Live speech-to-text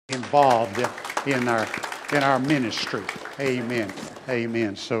involved in our ministry. Amen.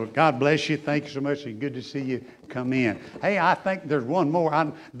 Amen. So God bless you. Thank you so much. It's good to see you come in. Hey, I think there's one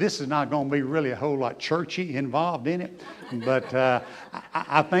more. This is not going to be really a whole lot churchy involved in it, but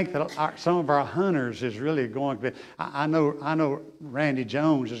I think that some of our hunters is really going to be. I know Randy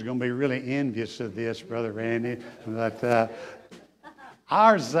Jones is going to be really envious of this, Brother Randy. But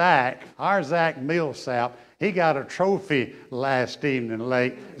our Zach Millsap, he got a trophy last evening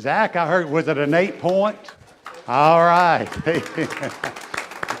late. Zach, I heard, was it an 8-point? All right.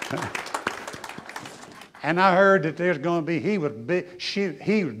 And I heard that there's going to be, he was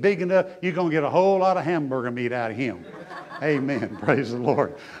big enough, you're going to get a whole lot of hamburger meat out of him. Amen. Praise the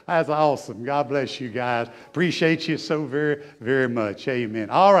Lord. That's awesome. God bless you guys. Appreciate you so very, very much.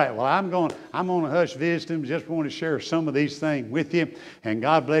 Amen. All right. Well, I'm going to hush wisdom. Just want to share some of these things with you. And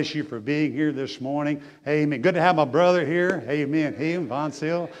God bless you for being here this morning. Amen. Good to have my brother here. Amen. Him, Von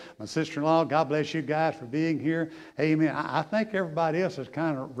Sil, my sister-in-law. God bless you guys for being here. Amen. I think everybody else is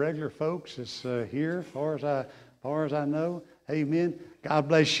kind of regular folks that's here, as far as I know. Amen. God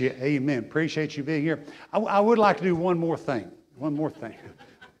bless you. Amen. Appreciate you being here. I would like to do one more thing.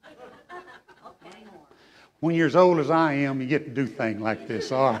 When you're as old as I am, you get to do things like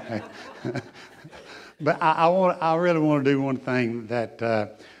this. All right. But I really want to do one thing that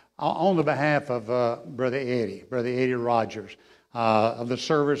on the behalf of Brother Eddie Rogers, of the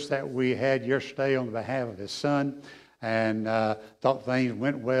service that we had yesterday on the behalf of his son. And thought things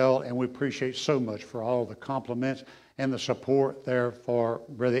went well, and we appreciate so much for all the compliments and the support there for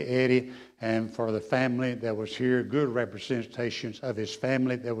Brother Eddie and for the family that was here, good representations of his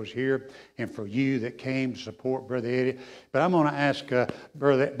family that was here, and for you that came to support Brother Eddie. But I'm going to ask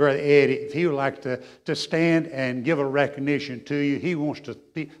Brother Eddie if he would like to stand and give a recognition to you. He wants to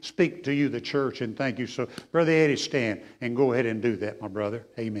speak to you, the church, and thank you. So, Brother Eddie, stand and go ahead and do that, my brother.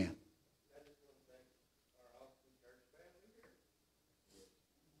 Amen.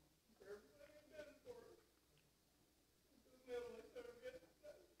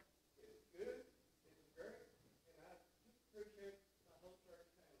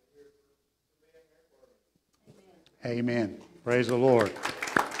 Amen. Praise the Lord.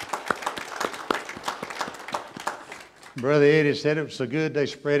 Brother Eddie said it was so good they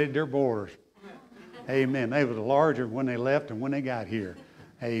spread their borders. Amen. They were larger when they left and when they got here.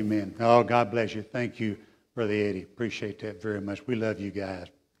 Amen. Oh, God bless you. Thank you, Brother Eddie. Appreciate that very much. We love you guys.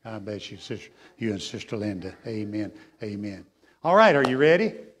 God bless you, sister, you and Sister Linda. Amen. Amen. All right, are you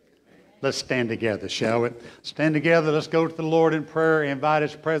ready? Let's stand together, shall we? Stand together. Let's go to the Lord in prayer. Invite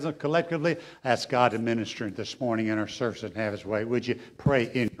His presence collectively. Ask God to minister this morning in our service and have His way. Would you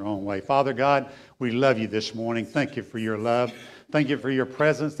pray in your own way? Father God, we love you this morning. Thank you for your love. Thank you for your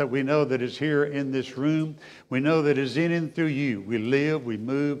presence that we know that is here in this room. We know that is in and through you. We live, we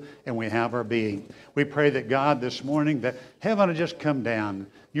move, and we have our being. We pray that God this morning, that heaven will just come down.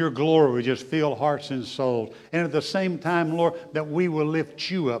 Your glory will just fill hearts and souls. And at the same time, Lord, that we will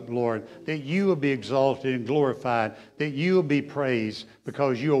lift you up, Lord, that you will be exalted and glorified, that you will be praised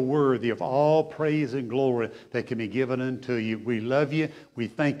because you are worthy of all praise and glory that can be given unto you. We love you, we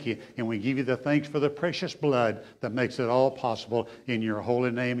thank you, and we give you the thanks for the precious blood that makes it all possible in your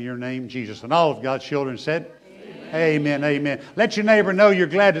holy name, in your name, Jesus. And all of God's children said, Amen, amen. Let your neighbor know you're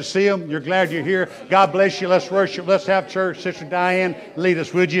glad to see them. You're glad you're here. God bless you. Let's worship. Let's have church. Sister Diane, lead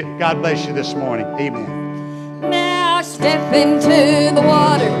us, would you? God bless you this morning. Amen. Now step into the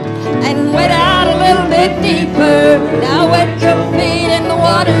water and wade out a little bit deeper. Now wet your feet in the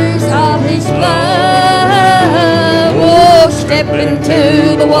waters of His love. Oh, step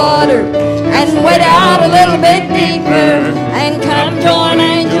into the water and wade out a little bit deeper and come join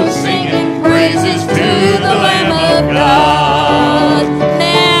angels singing praises to the Lamb of God.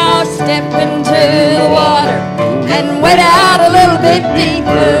 Now step into the water and wade out a little bit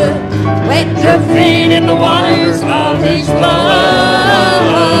deeper. Wet your feet in the waters of His love.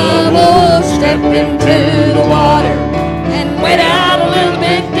 Oh, step into the water and wade out a little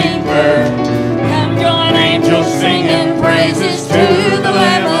bit deeper. Come join angels singing praises to the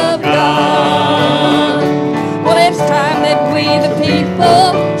Lamb of God. Well, it's time that we the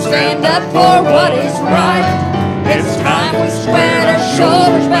people stand up for what is right. It's time we squared our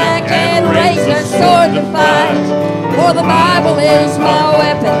shoulders back and raise our sword to fight. For the Bible is my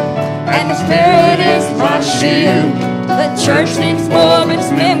weapon and the Spirit is my shield. The church needs more of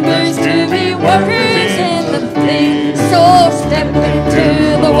its members to be workers in the field. So step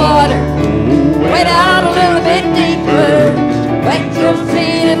into the water, wade out a little bit deeper. Wet your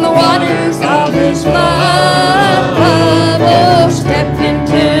feet in the waters of His love. Oh, step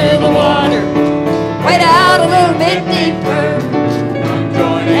into the water, wade out a little bit deeper.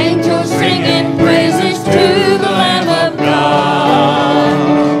 Join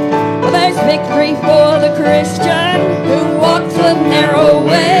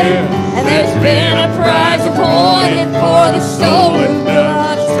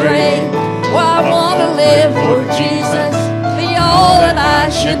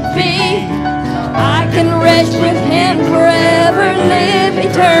blessed with Him forever, live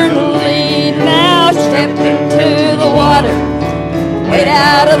eternally. Now step into the water, wade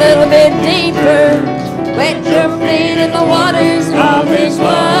out a little bit deeper, wet your feet in the waters of His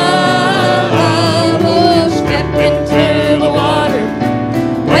love. Oh, step into the water,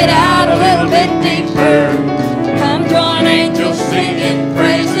 wade out a little bit deeper, come join angels singing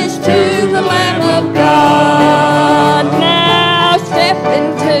praises to the Lamb of God. Now step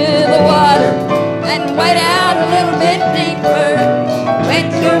into the water and wade out a little bit deeper,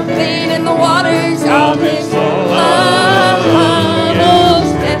 wet your feet in the waters of His love. Oh,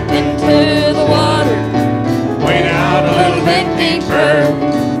 step into the water, wade out a little bit deeper,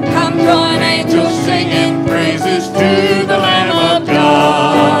 come join angels singing praises to the Lamb of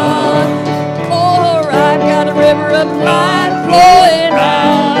God. For I've got a river of life flowing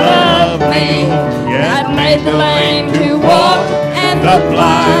out of me. I've made the lame to walk and the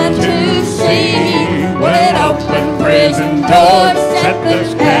blind to see. Well, it opened prison doors, set the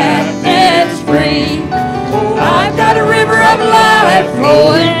captives free. I've got a river of life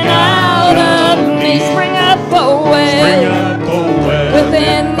flowing out of me. Spring up, oh well,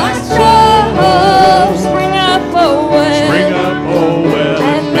 within my soul. Spring up, oh well,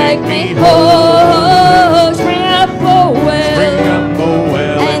 and make me whole. Spring up, oh well,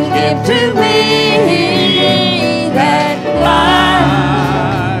 and give to me that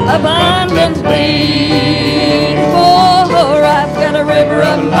life abundantly. For I've got a river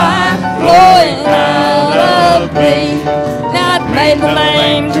of life flowing out of me. Now I've made the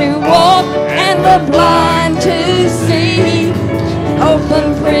lame to walk and the blind to see.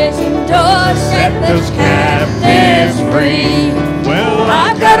 Open prison doors, set the captives free. Well,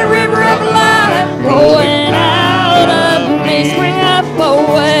 I've got a river of life flowing out of me. Spring up, oh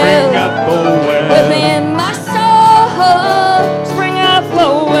well, within my soul. Spring up,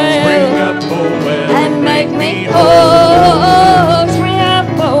 oh well, and make me whole. Spring up,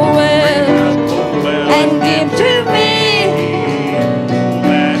 oh well, and give to me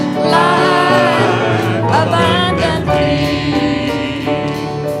life abundantly.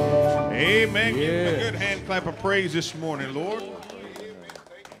 Amen. Give him a good hand clap of praise this morning, Lord.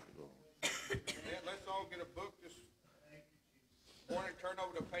 Let's all get a book this morning. Turn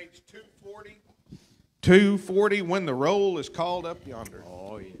over to page 240. 240, when the roll is called up yonder.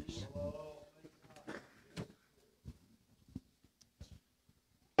 Oh, yes.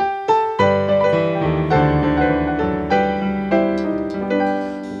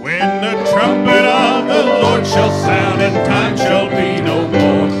 When the trumpet of the Lord shall sound and time shall be no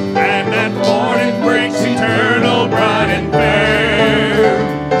more, and that morning breaks eternal, bright and fair,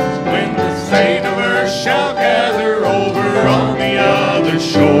 when the saints of earth shall gather over on the other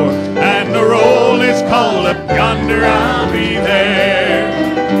shore, and the roll is called up yonder, I'll be there.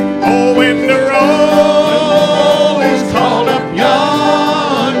 Oh, when the roll is called up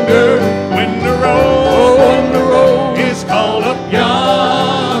yonder, when the roll is called up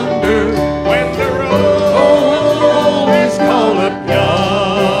yonder, when the roll is called up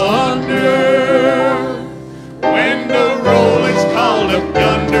yonder, when the roll is called up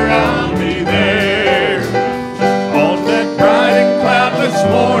yonder, I'll be there. On that bright and cloudless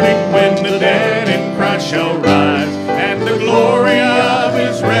morning, when the dead in Christ shall rise, and the glory of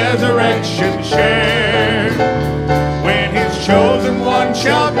His resurrection share, when His chosen one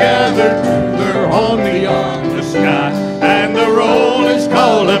shall gather together on the yonder sky, and the roll is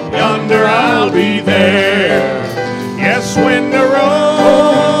called up yonder, I'll be there. Yes, when the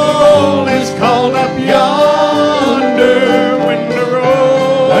roll is called up yonder, when the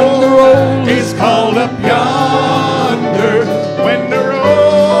roll is called up yonder, when the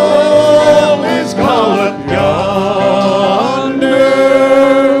roll is called up yonder,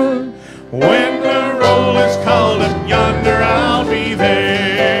 when the roll is called up yonder, I'll be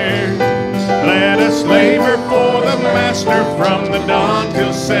there. Let us labor for the Master from the dawn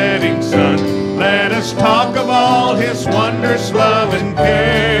till setting sun. Let us talk of all His wondrous love and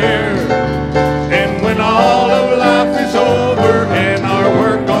care. And when all of life is over and our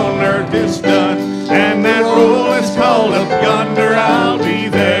work on earth is done, and that roll is called up yonder, I'll be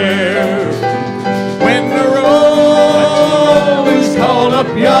there. When the roll is called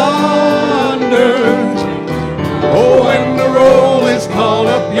up yonder, oh, when the roll is called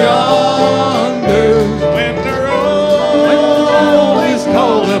up yonder, when the roll is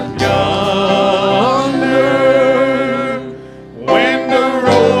called up yonder, when the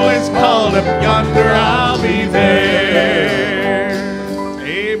roll is called up yonder, I'll be there.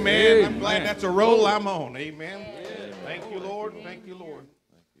 Amen. I'm glad that's a roll I'm on. Amen. Thank you, Lord. Thank you, Lord.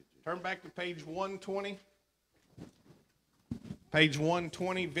 Turn back to page 120. Page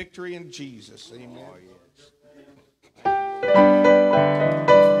 120, Victory in Jesus. Amen.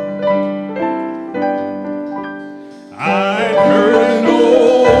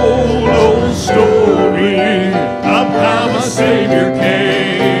 Savior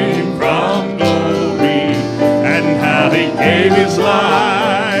came from glory, and how he gave his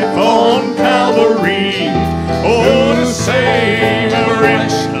life on Calvary, oh, to save a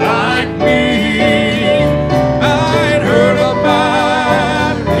wretch like me. I'd heard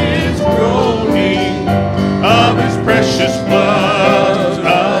about his groaning, of his precious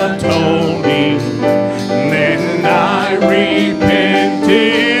blood atoning. Then I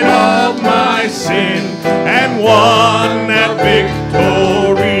repented of my sin and won that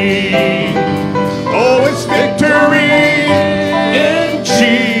victory. Oh, it's victory in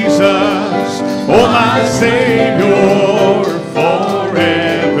Jesus, oh, my Savior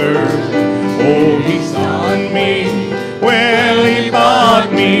forever. Oh, he's on me, well, he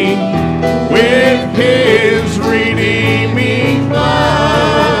bought me with his redeeming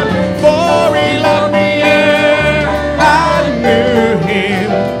blood. For he loved me ere I knew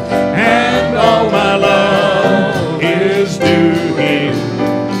him, and all my love is due him.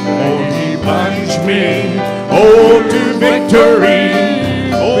 Oh, he plunged me, oh, to victory,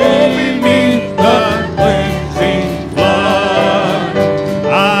 oh, beneath the cleansing flood.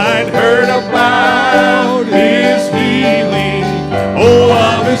 I'd heard about his healing, oh,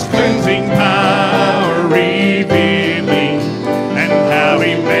 of his cleansing power revealing, and how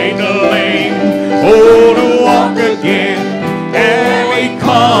he made the lame, oh, to walk again, and he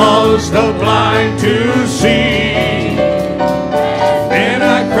caused the blind to see. Then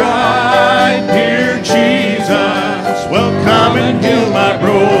I cried, dear Jesus, well, come and heal my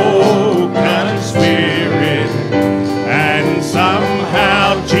broken spirit. And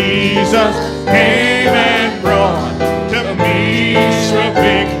somehow Jesus came and brought to me sweet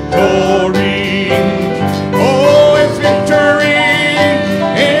victory. Oh, it's victory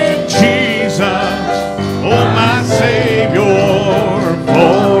in Jesus, oh, my Savior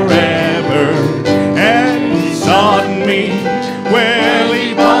forever. And he's on me, well,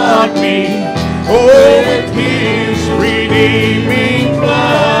 he bought me, oh, with his redeeming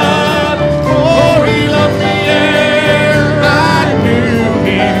blood. Oh, he loved me ere I knew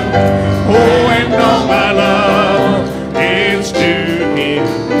him, oh, and all my love is to him.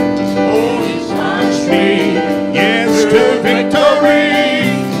 Oh, he's launched me, yes, to victory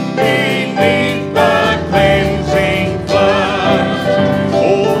beneath the cleansing flood.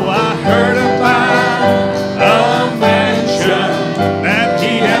 Oh, I heard about a mansion that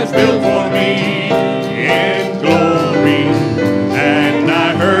he has built for me in glory. And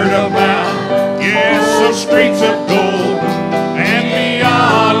I heard about, yes, those streets of gold, and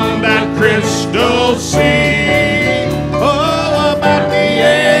beyond that crystal sea. Oh, about the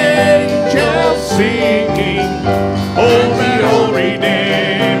angels singing, oh, the old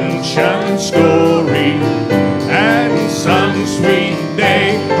redemption story. And some sweet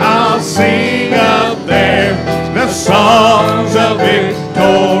day I'll sing up there the songs of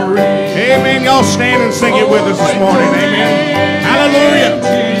victory. Amen. Y'all stand and sing it with us this morning. Amen. Hallelujah.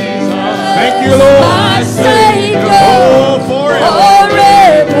 Thank you, Lord. My Savior Oh, forever.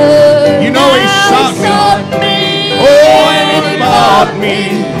 forever. You know he Now sought me. Oh, and he bought me,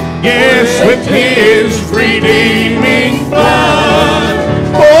 yes, with his redeeming blood.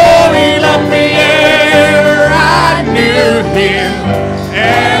 Oh, he loved me ere I knew him,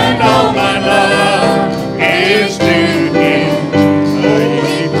 and all my love is due him.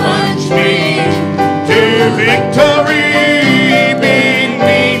 He plunged me to victory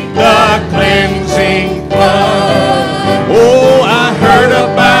beneath the cleansing blood. Oh, I heard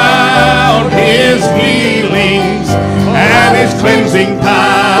about his healings and his cleansing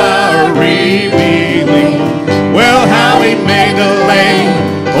power revealing. Well, how he made the lame,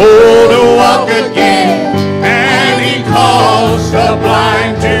 oh, to walk again, and he caused the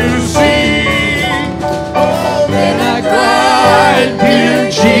blind to see. Oh, then I cried, dear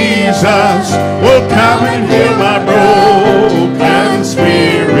Jesus, will come and heal my broken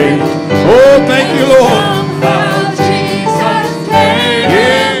spirit. Oh, thank you, Lord. Somehow Jesus came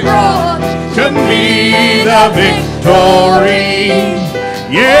and brought To me the victory.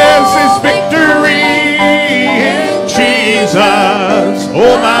 Yes, it's victory in Jesus,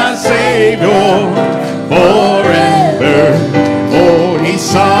 oh, my Savior forever. Oh, he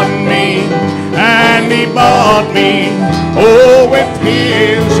sought me and he bought me, oh, with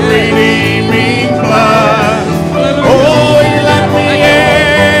his redeeming blood. Oh, he loved me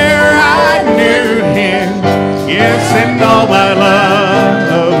ere I knew him, yes, and all my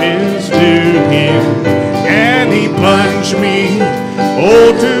love is to him. And he plunged me,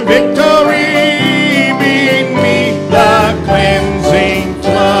 oh, to victory beneath the cleansing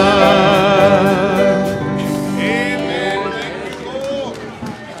flood. Amen.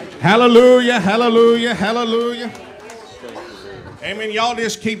 Hallelujah, hallelujah, hallelujah. Amen. Y'all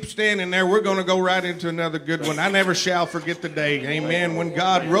just keep standing there. We're going to go right into another good one. I never shall forget the day, amen, when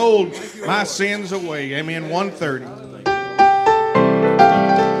God rolled my sins away. Amen. 130.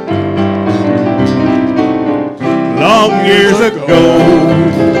 Long years ago,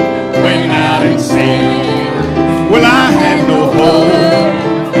 when out in sin, well, I had no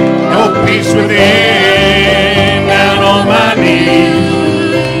hope, no peace within, down on my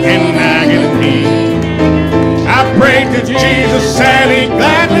knees in agony. I prayed to Jesus and He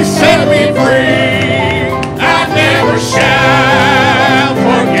gladly set me free. I never shall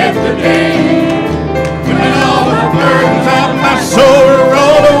forget the day when all the burdens of my soul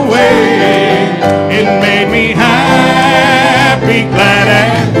rolled away. It made me happy, glad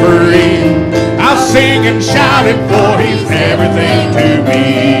and free. I'll sing and shout it, for He's everything to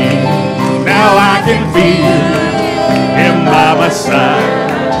me. Now I can feel Him by my side.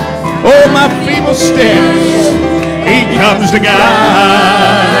 Oh, my feeble steps, He comes to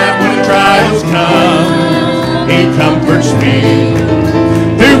guide. When trials come, He comforts me.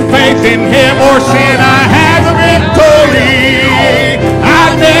 Through faith in Him or sin, I have the victory.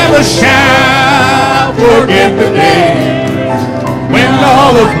 I never shall forget the day when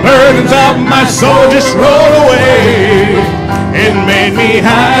all the burdens of my soul just rolled away. It made me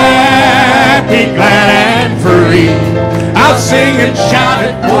happy, glad and free. I'll sing and shout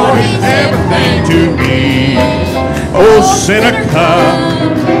it, for He's everything to me. Oh, sinner,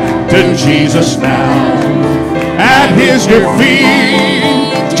 come to Jesus now. At His dear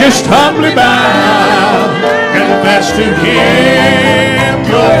feet, just humbly bow. Confess to Him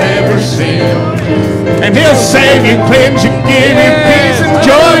your every sin, and He'll save you, cleanse you, give you peace and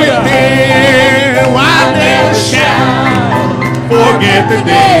joy within. Oh, I never shall forget the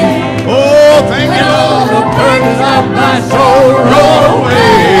day. Oh, thank you, Lord. The burdens of my soul roll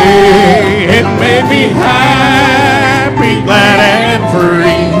away. It made me happy, glad and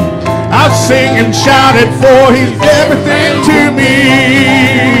free. I'll sing and shout it, for He's everything to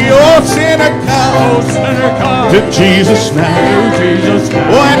me. Oh, sinner, come to Jesus now.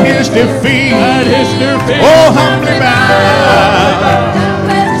 Oh, at His dear feet. Oh, humbly bow.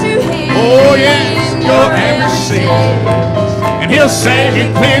 Oh, yes, your every sin. He'll save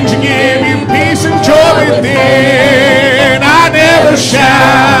you, cleanse you, give you peace and joy within. I never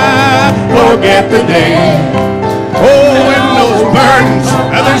shall forget the day. Oh, when those burdens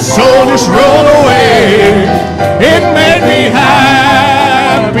of the soul just roll away. It made me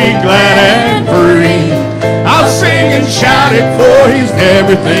happy, glad and free. I'll sing and shout it, for He's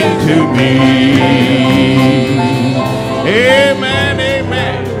everything to me. Amen,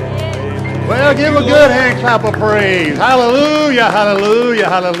 amen. Well, give a good hand clap of praise. Hallelujah, hallelujah,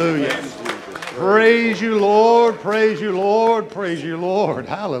 hallelujah. Praise you, Lord, praise you, Lord, praise you, Lord.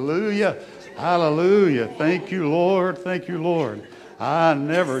 Hallelujah, hallelujah. Thank you, Lord, thank you, Lord. I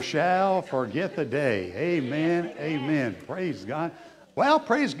never shall forget the day. Amen, amen. Praise God. Well,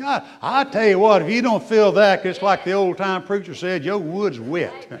 praise God. I tell you what, if you don't feel that, it's like the old time preacher said, your wood's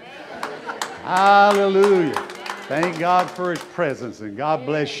wet. Hallelujah. Thank God for His presence, and God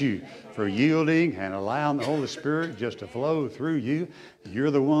bless you for yielding and allowing the Holy Spirit just to flow through you. You're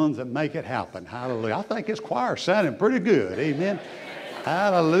the ones that make it happen. Hallelujah. I think His choir sounding pretty good. Amen.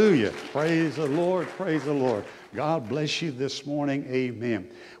 Hallelujah. Praise the Lord. Praise the Lord. God bless you this morning. Amen.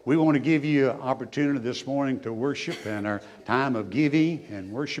 We want to give you an opportunity this morning to worship in our time of giving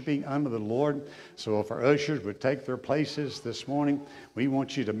and worshiping unto the Lord. So if our ushers would take their places this morning, we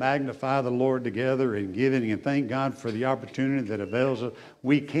want you to magnify the Lord together in giving and thank God for the opportunity that avails us.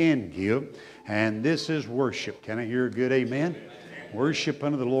 We can give, and this is worship. Can I hear a good amen? Worship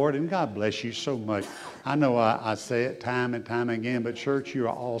unto the Lord, and God bless you so much. I know I say it time and time again, but church, you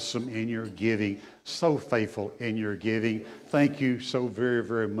are awesome in your giving. So faithful in your giving. Thank you so very,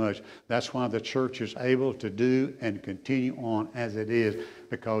 very much. That's why the church is able to do and continue on as it is,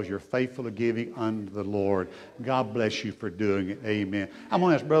 because you're faithful to giving unto the Lord. God bless you for doing it. Amen. I'm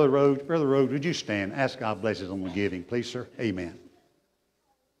going to ask Brother Rhodes. Brother Rhodes, would you stand? Ask God blesses on the giving, please, sir. Amen.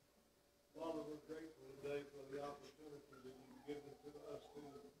 Father, we're grateful today for the opportunity that you've given to us to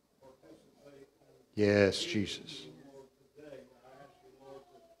participate. Yes, Jesus. Lord, today I ask you, Lord,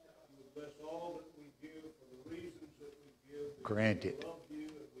 that you would bless all that we give for the reasons that we give. Grant it. We love you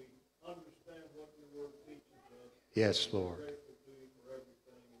and we understand what your word teaches us. Yes, Lord. We're grateful to you for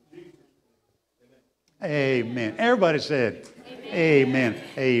everything. In Jesus' name, amen. Amen. Everybody said, amen.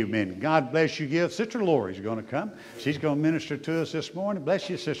 Amen. God bless you. Give. Sister Lori's going to come. She's going to minister to us this morning. Bless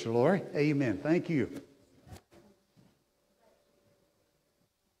you, Sister Lori. Amen. Thank you.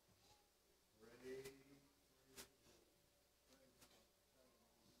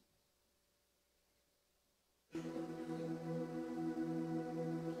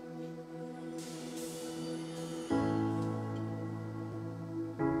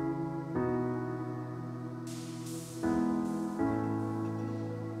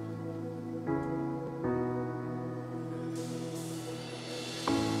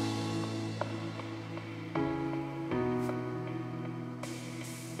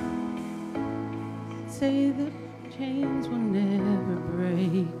 say that chains will never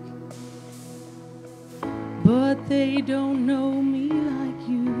break, but they don't know me like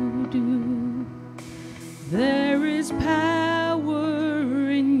you do. There is power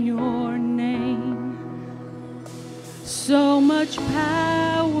in your name, so much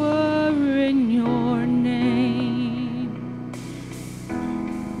power in your name.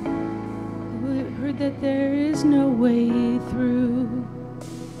 We heard that there is no way through.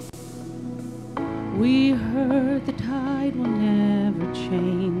 We heard the tide will never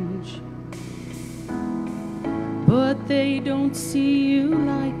change, but they don't see you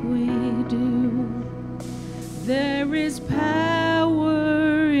like we do. There is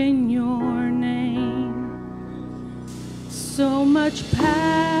power in your name, so much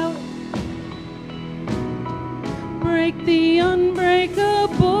power. Break the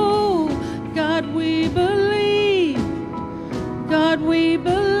unbreakable. God, we believe. God, we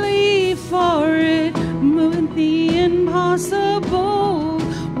believe for it. Move the impossible.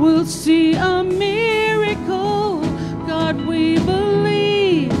 We'll see a miracle. God, we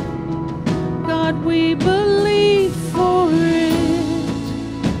believe. God, we believe for it.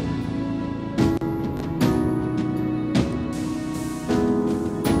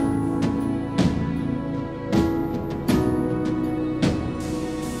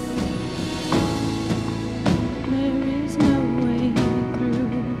 There is no way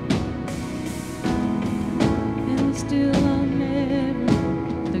through, and still I'll never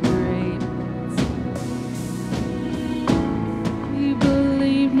the greatness. We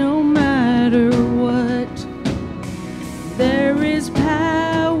believe no matter what, there is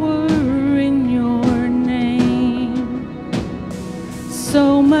power in your name,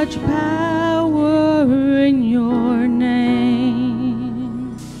 so much power in your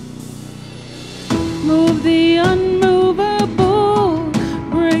name. Move the unmovable,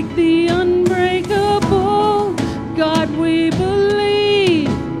 break the unbreakable. God, we believe.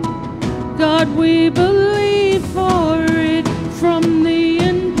 God, we believe for it. From the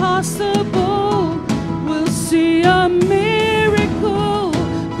impossible, we'll see a miracle.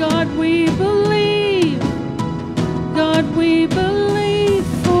 God, we believe. God, we believe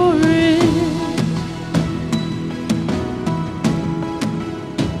for it.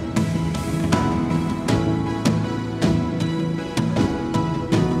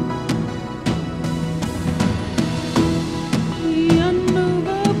 The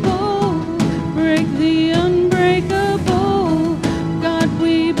unmovable, break the unbreakable. God,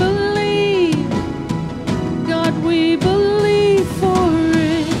 we believe. God, we believe for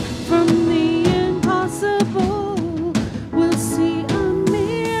it. From the impossible, we'll see a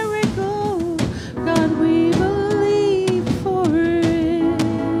miracle. God, we believe for it.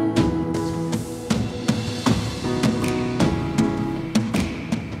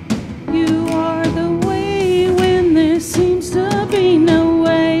 You are the way when there seems to be no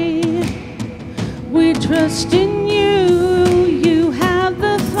way. We trust in you. You have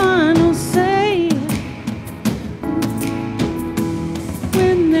the final say.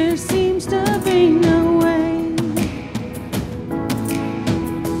 When there seems to be no way,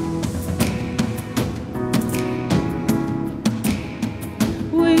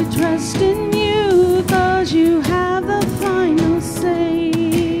 we trust in you, 'cause you have the final say.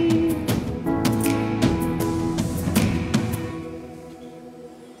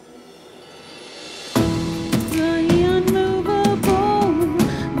 The unmovable,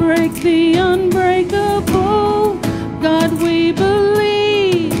 break the unbreakable. God, we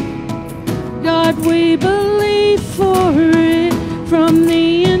believe. God, we believe for it. From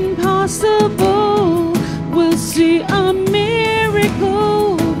the impossible, we'll see a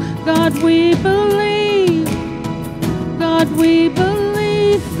miracle. God, we believe. God, we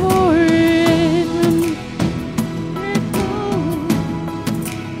believe for it.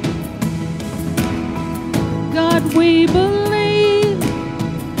 God, we believe.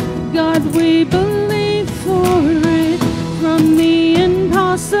 God, we believe for it. From the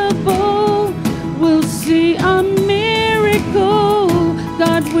impossible, we'll see a miracle.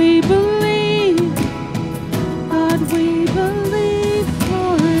 God, we believe. God, we believe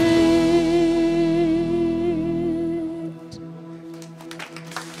for it.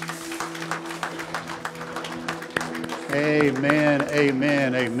 Amen,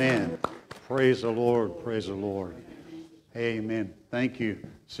 amen, amen. Praise the Lord, praise the Lord. Amen. Thank you,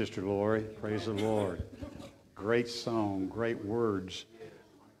 Sister Lori. Praise the Lord. Great song, great words.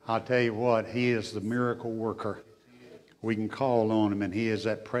 I'll tell you what, He is the miracle worker. We can call on Him, and He is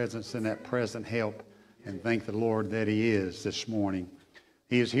that presence and that present help. And thank the Lord that He is this morning.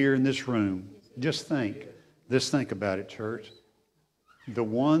 He is here in this room. Just think about it, church. the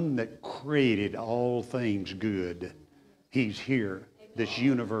one that created all things good. He's here, this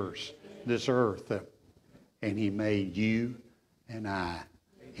universe, this earth, and He made you and I.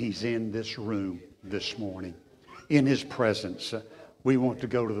 He's in this room this morning. In His presence, we want to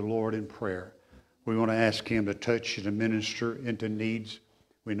go to the Lord in prayer. We want to ask Him to touch and to minister into needs.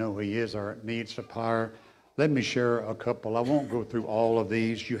 We know He is our need supplier. Let me share a couple. I won't go through all of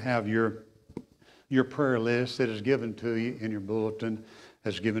these. You have your prayer list that is given to you in your bulletin,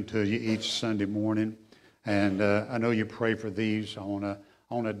 that's given to you each Sunday morning. And I know you pray for these on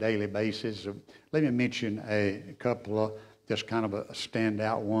a daily basis. Let me mention a couple of just kind of a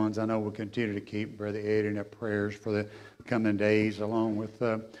standout ones. I know we'll continue to keep Brother Ed in our prayers for the coming days, along with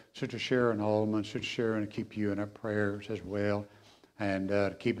Sister Sharon Allman. Sister Sharon, to keep you in our prayers as well.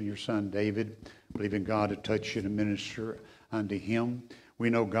 And keeping your son David, believing God to touch you and minister unto him.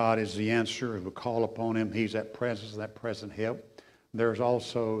 We know God is the answer. If we call upon Him, He's that present help. There's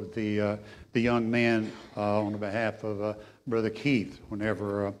also the young man on behalf of Brother Keith,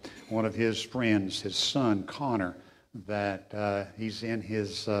 whenever one of his friends, his son Connor, that he's in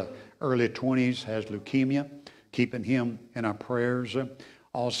his early 20s, has leukemia, keeping him in our prayers.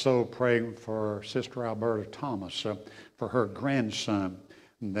 Also praying for Sister Alberta Thomas, for her grandson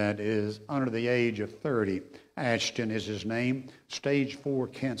that is under the age of 30. Ashton is his name, stage 4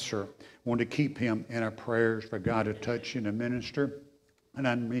 cancer. Want to keep him in our prayers for God to touch and to minister. And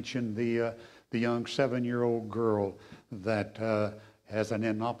I mentioned the young 7-year-old girl that has an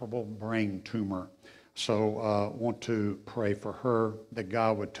inoperable brain tumor. So want to pray for her, that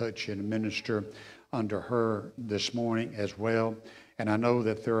God would touch and minister under her this morning as well. And I know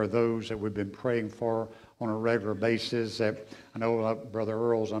that there are those that we've been praying for on a regular basis. That I know Brother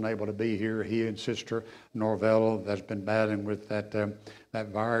Earl's unable to be here. He and Sister Norvella that's been battling with that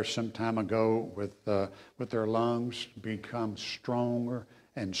virus some time ago with their lungs, become stronger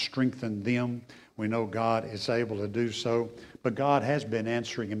and strengthen them. We know God is able to do so. But God has been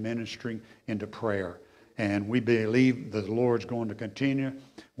answering and ministering into prayer. And we believe that the Lord's going to continue.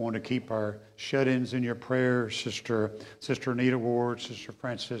 We want to keep our shut-ins in your prayers. Sister Anita Ward, Sister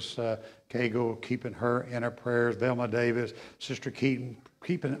Frances Cagle, keeping her in our prayers. Velma Davis, Sister Keaton,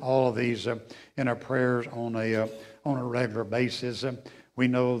 keeping all of these in our prayers on a regular basis. We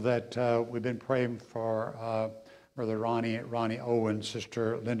know that we've been praying for Brother Ronnie Owen,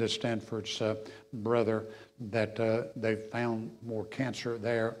 Sister Linda Stanford's brother, that they found more cancer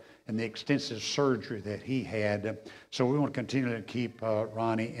there, and the extensive surgery that he had. So we want to continue to keep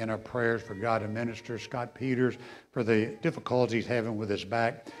Ronnie in our prayers for God to minister. Scott Peters, for the difficulties he's having with his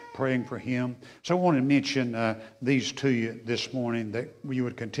back, praying for him. So I want to mention these to you this morning, that you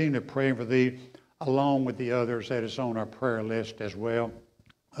would continue to pray for thee, along with the others that is on our prayer list as well.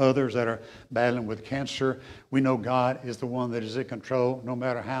 Others that are battling with cancer. We know God is the one that is in control. No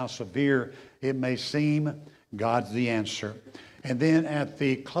matter how severe it may seem, God's the answer. And then at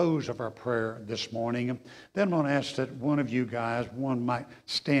the close of our prayer this morning, then I'm going to ask that one of you guys, one might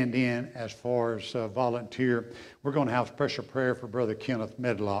stand in as far as volunteer. We're going to have special prayer for Brother Kenneth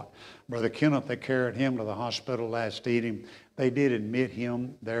Medlock. Brother Kenneth, they carried him to the hospital last evening. They did admit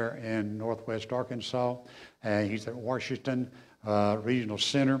him there in northwest Arkansas. He's at Washington Regional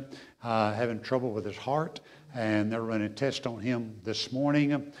Center, having trouble with his heart, and they're running tests on him this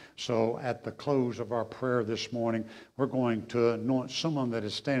morning. So at the close of our prayer this morning, we're going to anoint someone that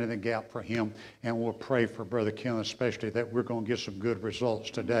is standing in the gap for him, and we'll pray for Brother Kenneth, especially, that we're going to get some good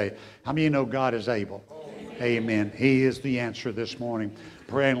results today. How many of you know God is able? Amen. He is the answer this morning.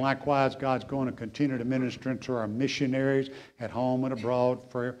 Praying likewise, God's going to continue to minister to our missionaries at home and abroad.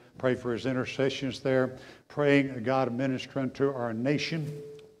 Pray for His intercessions there. Praying that God will minister unto our nation,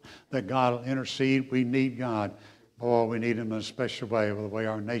 that God will intercede. We need God. Boy, we need Him in a special way, with the way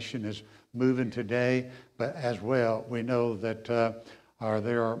our nation is moving today. But as well, we know that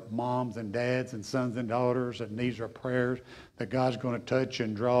there are moms and dads and sons and daughters that needs our prayers, that God's going to touch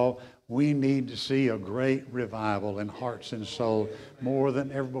and draw. We need to see a great revival in hearts and souls more than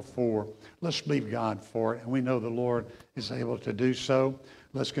ever before. Let's believe God for it, and we know the Lord is able to do so.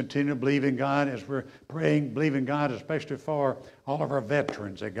 Let's continue to believe in God as we're praying, believe in God especially for all of our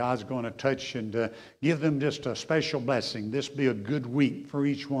veterans, that God's going to touch and give them just a special blessing. This be a good week for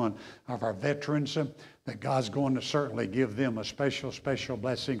each one of our veterans, that God's going to certainly give them a special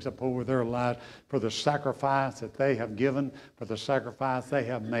blessings up over their lives for the sacrifice that they have given, for the sacrifice they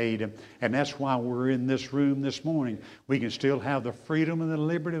have made. And that's why we're in this room this morning. We can still have the freedom and the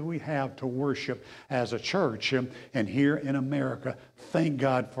liberty we have to worship as a church and here in America. Thank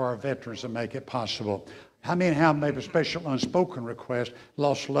God for our veterans to make it possible. How many have maybe a special unspoken request,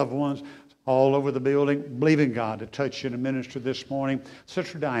 lost loved ones? all over the building, believing God to touch you and minister this morning.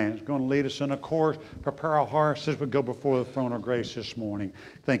 Sister Diane is going to lead us in a chorus. Prepare our hearts as we go before the throne of grace this morning.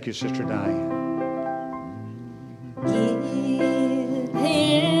 Thank you, Sister Diane. Give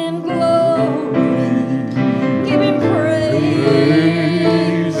him glory, give him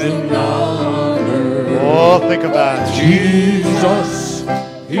praise and honor. Oh, think about it. Jesus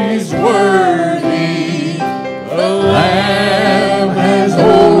is worthy, the Lamb has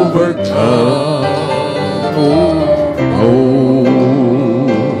overcome. Holy,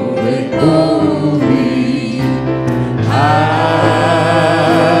 holy, hallelujah.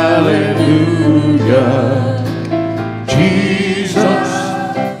 Jesus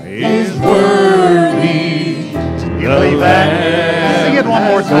is worthy. You believe that? Sing it one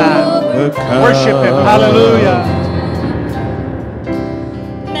more time. Worship him. Hallelujah.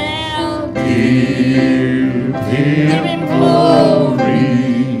 Now Give him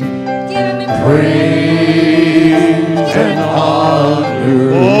glory, give him praise and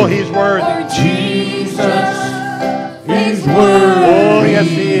honor. Oh, he's worthy. Jesus is worthy. Oh, yes,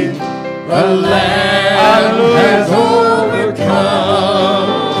 he is. The Lamb Hallelujah. has overcome.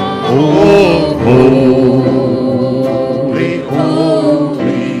 Oh, holy,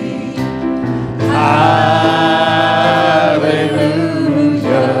 holy, hallelujah.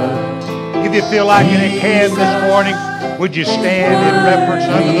 If you feel like it can this morning, would you stand in reverence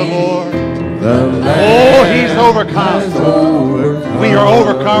unto the Lord? The Oh, he's overcome. overcome. We are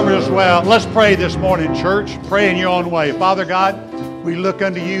overcomers as well. Let's pray this morning, church. Pray in your own way. Father God, we look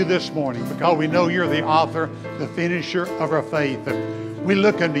unto you this morning because we know you're the author, the finisher of our faith. And we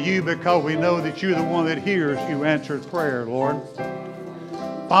look unto you because we know that you're the one that hears you answered prayer, Lord.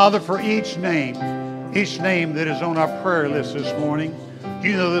 Father, for each name that is on our prayer list this morning,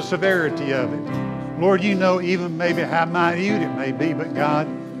 you know the severity of it. Lord, you know even maybe how minute it may be, but God,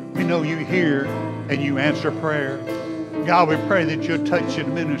 we know you hear and you answer prayer. God, we pray that you'll touch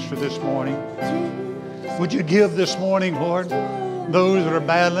and minister this morning. Would you give this morning, Lord, those that are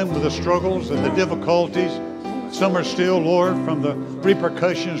battling with the struggles and the difficulties? Some are still, Lord, from the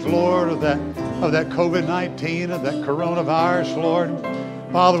repercussions, Lord, of that COVID-19, of that coronavirus, Lord.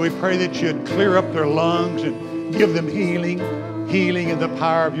 Father, we pray that you'd clear up their lungs and give them healing in the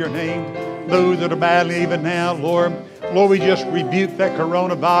power of your name. Those that are battling even now, Lord, we just rebuke that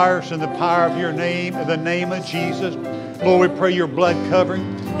coronavirus in the power of your name, in the name of Jesus. Lord, we pray your blood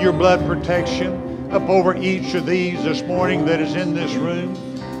covering, your blood protection up over each of these this morning that is in this room.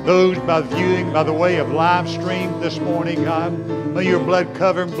 Those by viewing by the way of live stream this morning, God. May your blood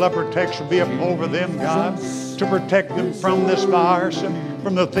covering, blood protection be up over them, God, to protect them from this virus and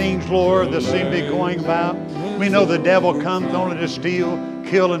from the things, Lord, that seem to be going about. We know the devil comes only to steal,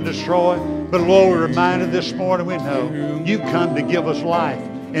 kill, and destroy. But Lord, we're reminded this morning, we know you come to give us life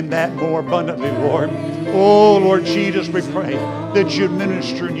and that more abundantly, Lord. Oh, Lord Jesus, we pray that you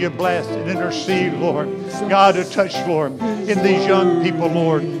minister and you bless and intercede, Lord. God, to touch, Lord, in these young people,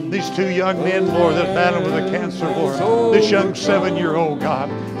 Lord, these two young men, Lord, that battle with the cancer, Lord, this young 7-year-old,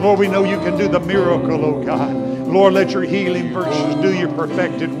 God. Lord, we know you can do the miracle, oh God. Lord, let your healing virtues do your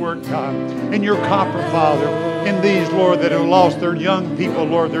perfected work, God. And your comfort, Father, in these, Lord, that have lost their young people,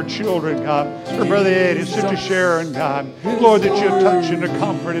 Lord, their children, God. For Brother Ed and Sister Sharon, God. Lord, that you touch and to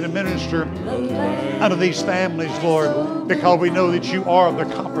comfort and to minister unto these families, Lord, because we know that you are the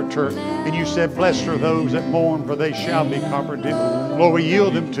comforter. And you said, blessed are those that mourn, for they shall be comforted. Lord, we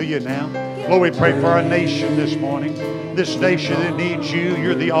yield them to you now. Lord, we pray for our nation this morning. This nation that needs you.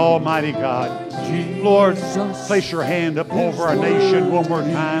 You're the Almighty God. Lord, place your hand up over our nation one more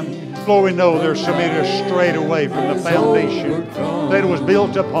time. Lord, we know there's so many that are strayed away from the foundation that it was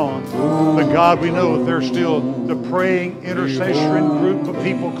built upon. But God, we know that there's still the praying, intercessory group of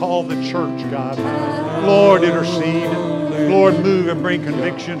people called the church, God. Lord, intercede. Lord, move and bring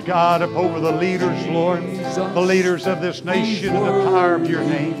convictions, God, up over the leaders, Lord, the leaders of this nation in the power of your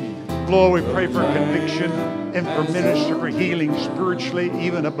name. Lord, we pray for conviction and for ministry, for healing spiritually,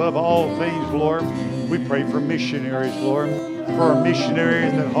 even above all things, Lord. We pray for missionaries, Lord, for our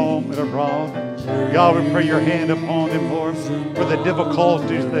missionaries at home and abroad. God, we pray your hand upon them, Lord, for the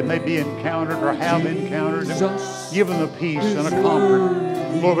difficulties that may be encountered or have encountered. Give them a peace and a comfort,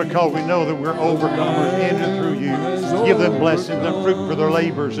 Lord, because we know that we're overcomers in and through you. Give them blessings and fruit for their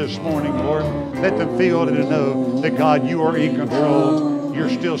labors this morning, Lord. Let them feel and know that, God, you are in control. You're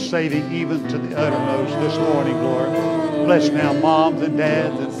still saving even to the uttermost this morning, Lord. Bless now moms and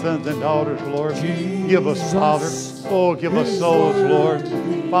dads and sons and daughters, Lord. Give us, Father. Oh, give us souls, Lord.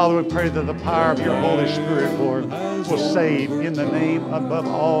 Father, we pray that the power of your Holy Spirit, Lord, will save in the name above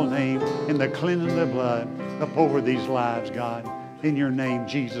all name, in the cleansing of the blood up over these lives, God. In your name,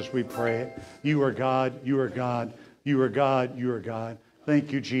 Jesus, we pray it. You are God. You are God. You are God. You are God.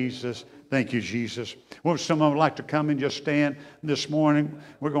 Thank you, Jesus. Thank you, Jesus. Well, someone would like to come and just stand this morning.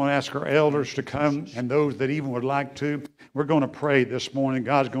 We're going to ask our elders to come, and those that even would like to. We're going to pray this morning.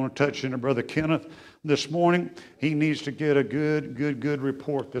 God's going to touch into Brother Kenneth this morning. He needs to get a good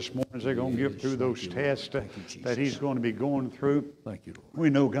report this morning as they're going to get through those tests that he's going to be going through. Thank you,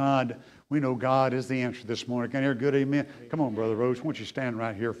 Lord. We know God is the answer this morning. Can I hear a good amen? Come on, Brother Rose. Why don't you stand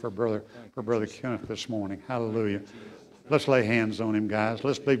right here for Brother Kenneth this morning? Hallelujah. Let's lay hands on him, guys.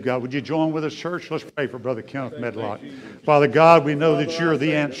 Let's believe God. Would you join with us, church? Let's pray for Brother Kenneth Medlock. Father God, we know that you're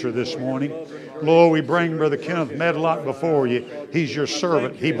the answer this morning. Lord, we bring Brother Kenneth Medlock before you. He's your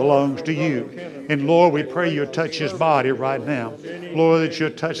servant. He belongs to you. And Lord, we pray you'll touch his body right now. Lord, that you'll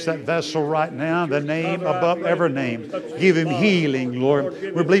touch that vessel right now, the name above every name. Give him healing, Lord.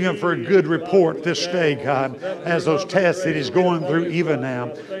 We're believing for a good report this day, God, as those tests that he's going through even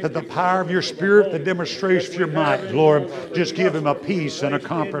now. That the power of your Spirit, the demonstration of your might, Lord, just give him a peace and a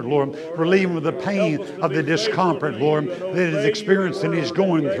comfort, Lord. Relieve him of the pain of the discomfort, Lord, that he's experienced and he's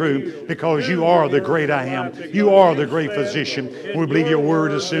going through, because you are the great I am. You are the great physician. We believe your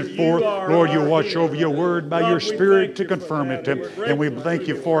word is sent forth. Lord, you watch over your word by your Spirit to confirm it. And we thank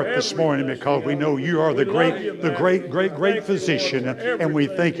you for it this morning, because we know you are the great physician. And we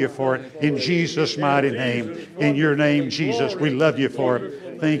thank you for it in Jesus' mighty name. In your name, Jesus, we love you for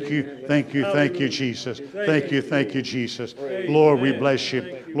it. Thank you, Jesus. Thank you, Jesus. Lord, we bless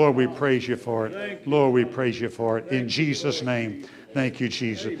you. Lord, we praise you for it. Lord, we praise you for it. In Jesus' name, thank you,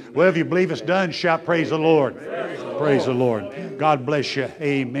 Jesus. Well, if you believe it's done, shout praise the Lord. Praise the Lord. God bless you.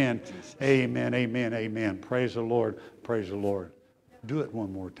 Amen. Amen, amen, amen. Praise the Lord. Praise the Lord. Do it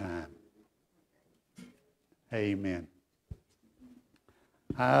one more time. Amen.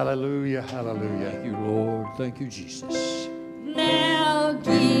 Hallelujah, hallelujah. Thank you, Lord. Thank you, Jesus. Now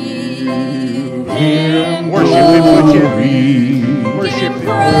give him Worship him, would you? glory. Worship Give him.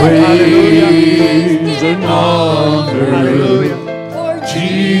 praise. Give him honor. Hallelujah. For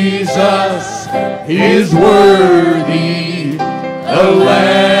Jesus is worthy. The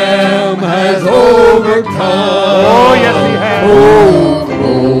Lamb has overcome. Oh, yes, he has.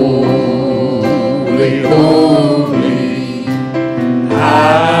 Holy, holy,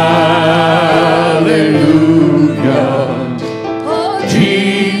 hallelujah. oh,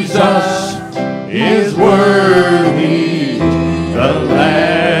 Jesus is worthy. The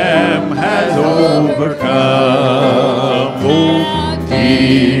Lamb has overcome. now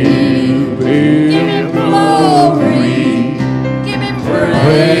Give him glory. Give him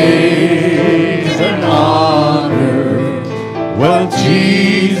praise and honor. Well,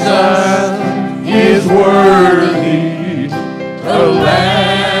 Jesus is worthy. The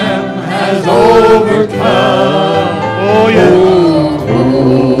Lamb has overcome. Oh, yes.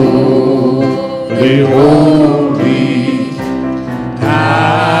 Holy, holy,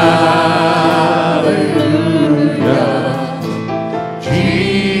 hallelujah.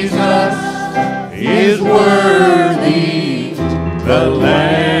 Jesus is worthy. The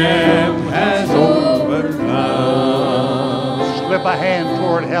Lamb has overcome. Slip a hand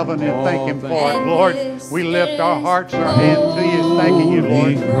toward heaven and thank him for it. Lord, we lift our hearts and our hands to you, thanking you,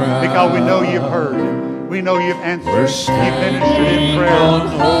 Lord, because we know you've heard. We know you've answered. You've ministered in prayer.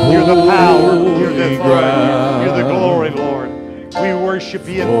 You're the power. You're the authority. You're the glory, Lord. We worship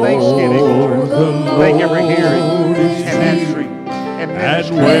you in thanksgiving, Lord. Thank you for hearing and answering and And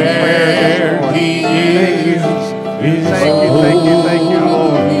ministering in prayer where this he morning. is Thank you,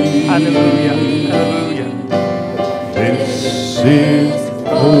 Lord. Hallelujah. Hallelujah. This is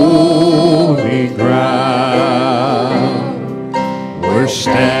holy ground. We're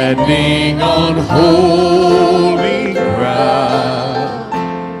standing on holy ground.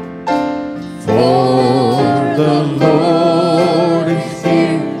 For the Lord is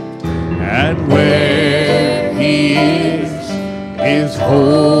here, and where he is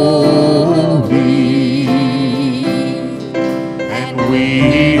holy. And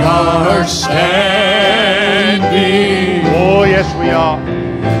we are standing Oh, yes, we are.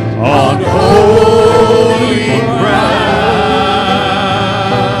 on holy ground,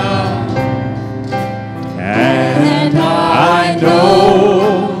 and I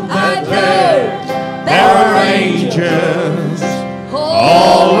know that there are angels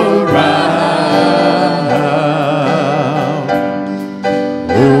all around.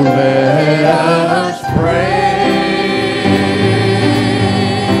 Oh, let us praise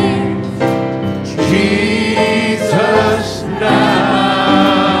Jesus now.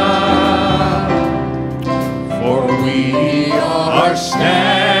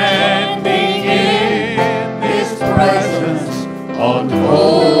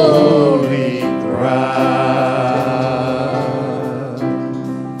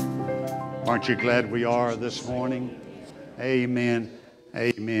 Aren't you glad we are this morning? Amen.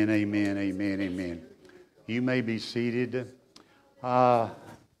 Amen. Amen. Amen. Amen. You may be seated. Hang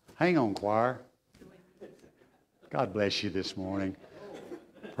on, choir. God bless you this morning.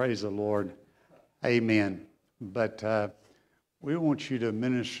 Praise the Lord. Amen. But we want you to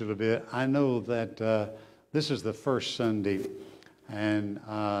minister a little bit. I know that this is the first Sunday, and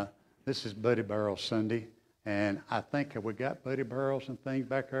this is Buddy Barrel Sunday. And I think, have we got Buddy Barrels and things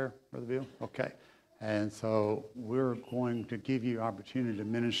back there, Brother Bill? Okay. And so we're going to give you opportunity to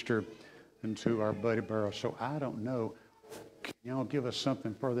minister into our Buddy Barrel. So I don't know, can y'all give us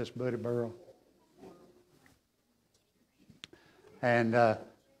something for this Buddy Barrel? And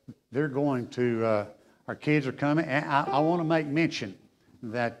they're going to, our kids are coming. And I want to make mention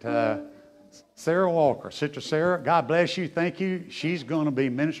that Sarah Walker, Sister Sarah, God bless you, thank you. She's going to be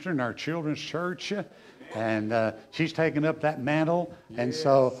ministering in our children's church. And she's taken up that mantle. And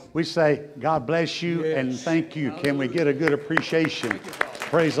so we say, God bless you and thank you. Can we get a good appreciation?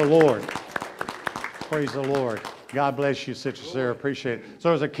 Praise the Lord. Praise the Lord. God bless you, Sister Sarah. Appreciate it.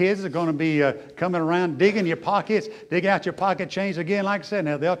 So as the kids are going to be coming around, digging your pockets, dig out your pocket change again. Like I said,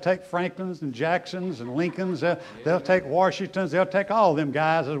 now they'll take Franklins and Jacksons and Lincolns. They'll take Washingtons. They'll take all of them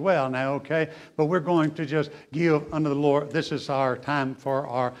guys as well now, okay? But we're going to just give unto the Lord. This is our time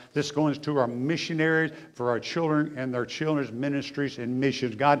for this goes to our missionaries, for our children and their children's ministries and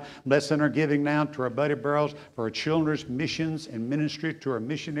missions. God bless our giving now to our Buddy Barrels, for our children's missions and ministry, to our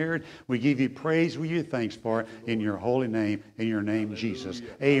missionaries. We give you praise, we give you thanks for it. In your holy name, in your name, Jesus.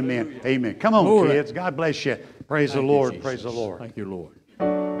 Amen. Amen. Come on, kids. God bless you. Praise the Lord. Praise the Lord. Thank you, Lord.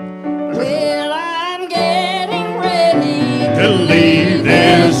 Well, I'm getting ready To leave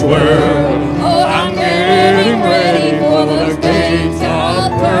this world. Oh, I'm getting ready for those gates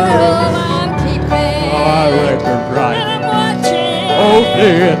of pearl. I'm keeping My record right. and I'm watching. Oh,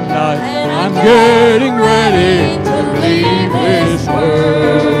 day and night, I'm getting ready to leave this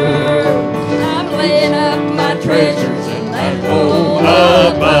world. I'm laying up my treasures in that home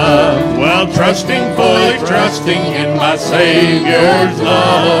Above, while trusting, fully trusting in my Savior's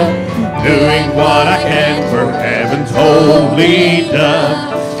love, doing what I can for heaven's holy dove.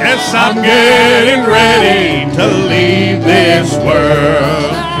 Yes, I'm getting ready to leave this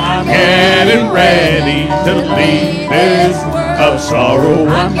world. I'm getting ready to leave this of sorrow.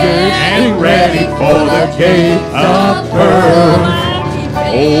 I'm getting ready for the gate of pearl.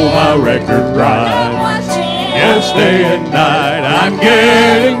 Oh, my record bride. Yes, day and night, I'm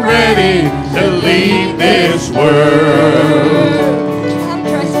getting ready to leave this world. I'm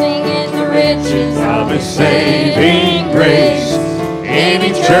trusting in the riches Of His saving grace, in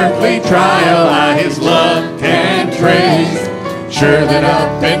each earthly trial I His love can trace. Sure that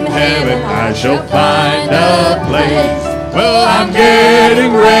up in heaven I shall find a place. Well, I'm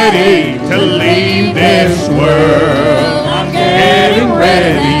getting ready to leave this world. I'm getting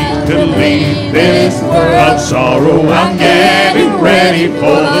ready to leave this world of sorrow. I'm getting ready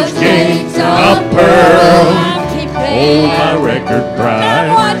for those gates of pearl. Oh, my record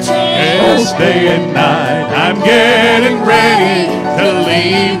bride. Yes, day and night, I'm getting ready to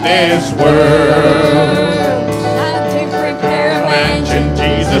leave this world. to prepare a Mansion,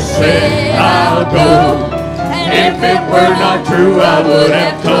 Jesus said, I'll go. If it were not true, I would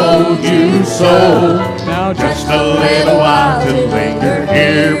have told you so. Now just a little while to linger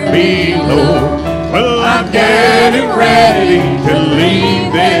here below. Well, I'm getting ready to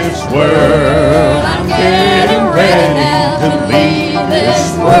leave this world. I'm getting ready to leave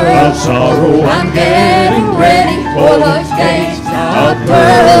this world of sorrow. I'm getting ready for those gates of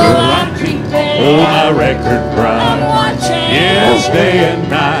pearl. Oh, my record bride. Yes, day and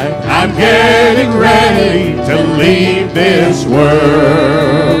night, I'm getting ready to leave this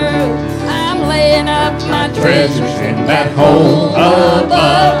world. I'm laying up my Treasures in that home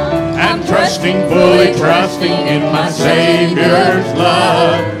above. I'm trusting, fully trusting in my Savior's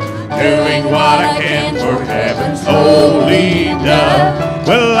love, doing what I can for heaven's holy dove.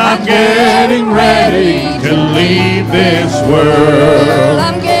 Well, I'm getting ready to leave this world.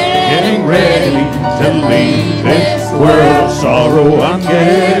 I'm Getting ready to leave this world of sorrow. I'm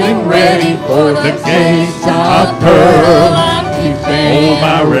getting ready for the gates of pearl. Oh,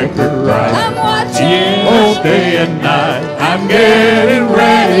 my record right. Yes, day and night, I'm getting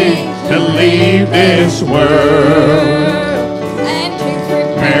ready to leave this world. And to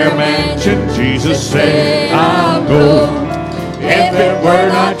Prepare mansion, Jesus said, I'll go. If it were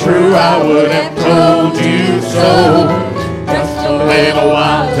not true, I would have told you so. Just a little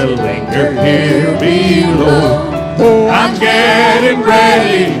while to linger here below. Oh, I'm getting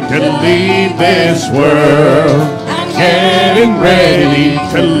ready to leave this world. getting ready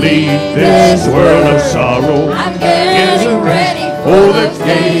to leave this world of sorrow. I'm getting ready Oh, the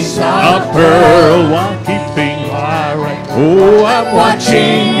gates of pearl while keeping my right. Oh, I'm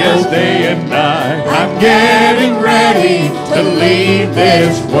watching as day and night. I'm getting ready to leave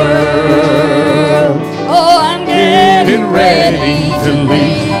this world. Oh, I'm getting ready to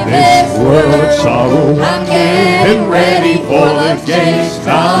leave this world of sorrow. I'm Getting ready for the gates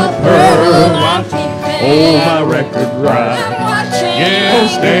of pearl. Oh, my record ride.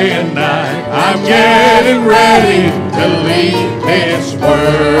 Yes, day and night. I'm getting ready to leave this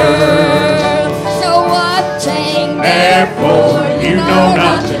world. So watching Therefore, you know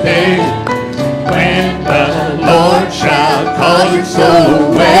not today when the Lord shall call your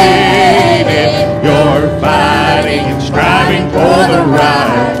soul away. You're fighting and striving for the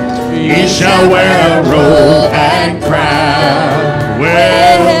right. You shall wear a robe and crown.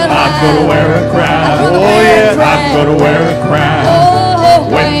 Well, I'm gonna wear a crown. Oh yeah, I'm gonna wear a crown.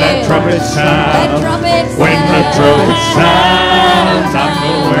 When that trumpet sounds, when the trumpet sounds, I'm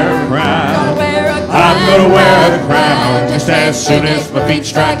gonna wear a crown. I'm gonna wear a crown just as soon as my feet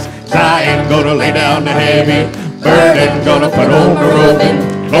strikes. I ain't gonna lay down the heavy burden, gonna put on the robe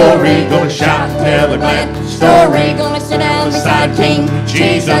and glory, gonna shout and tell a glad story. Gonna sit down beside King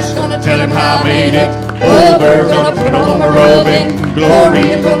Jesus, gonna tell him how I made it over. Gonna put on my robe and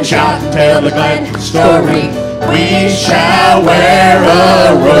glory, gonna shout and tell a glad story. We shall wear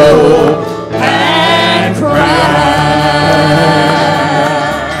a robe and crown.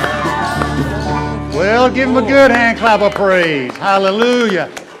 Well, give him a good hand clap of praise. Hallelujah.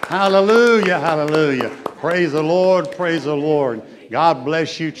 Hallelujah. Hallelujah. Praise the Lord. Praise the Lord. God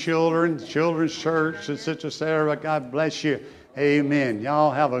bless you, children. Children's Church and Sister Sarah, God bless you. Amen.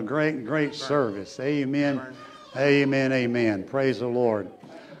 Y'all have a great, great service. Amen. Amen. Amen. Praise the Lord.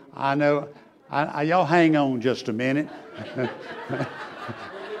 I know. Y'all hang on just a minute.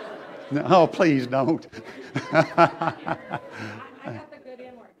 No, please don't.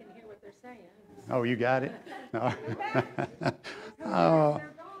 Oh, you got it? No. Oh,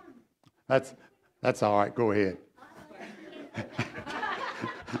 that's all right. Go ahead.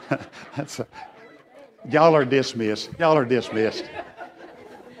 Y'all are dismissed. Y'all are dismissed.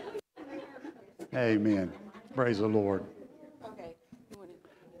 Amen. Praise the Lord.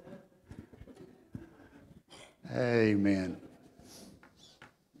 Amen.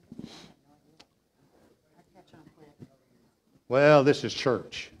 Well, this is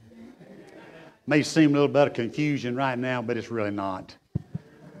church. May seem a little bit of confusion right now, but it's really not.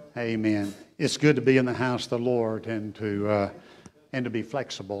 Amen. It's good to be in the house of the Lord and to be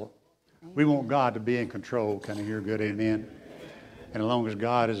flexible. We want God to be in control. Can I hear good amen? And as long as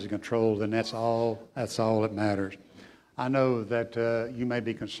God is in control, then that's all that matters. I know that you may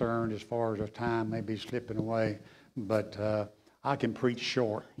be concerned as far as our time may be slipping away, but I can preach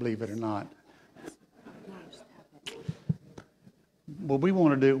short, believe it or not. Well, we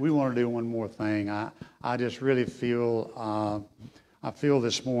want to do one more thing. I just really feel I feel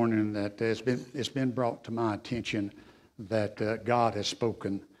this morning that it's been brought to my attention that God has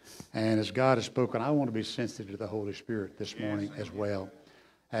spoken, and as God has spoken, I want to be sensitive to the Holy Spirit this morning as well.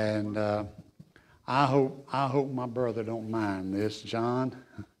 And I hope my brother don't mind this, John.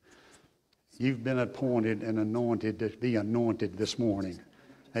 You've been appointed and anointed to be anointed this morning.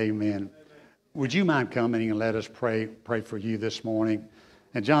 Amen. Would you mind coming and let us pray for you this morning?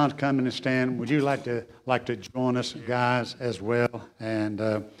 And John's coming to stand. Would you like to join us, guys, as well? And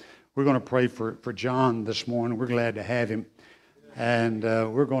we're going to pray for John this morning. We're glad to have him. And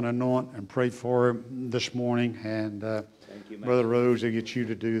we're going to anoint and pray for him this morning. And Brother Rose, I'll get you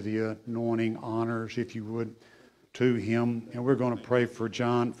to do the anointing honors, if you would, to him. And we're going to pray for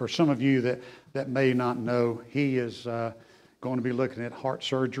John. For some of you that may not know, he is going to be looking at heart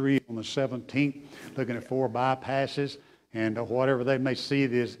surgery on the 17th, looking at 4 bypasses. And whatever they may see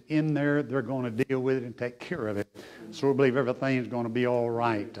that is in there, they're going to deal with it and take care of it. So we believe everything's going to be all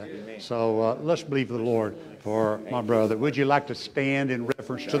right. So let's believe the Lord for my brother. Would you like to stand in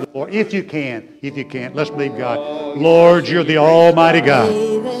reference to the Lord? If you can. Let's believe God. Lord, you're the Almighty God.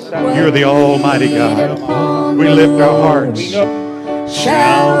 You're the Almighty God. We lift our hearts.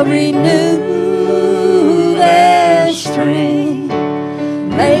 Shall renew their strength.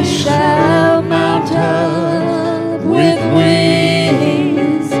 They shall mount up with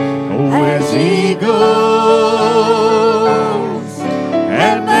wings as eagles,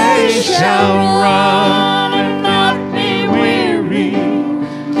 and they shall run and not be weary.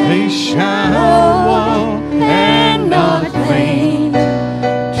 They shall walk and not faint.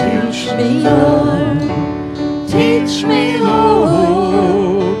 Teach me, Lord, teach me,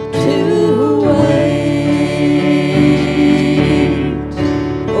 Lord, to wait.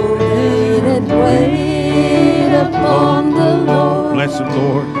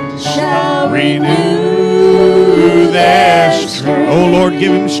 shall renew their strength. Oh Lord,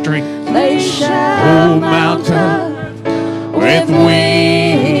 give him strength. They shall Oh, mount up with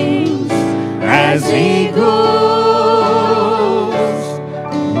wings as eagles.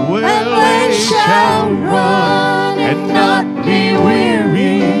 Well, they shall run and not be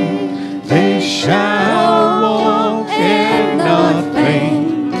weary. They shall walk and not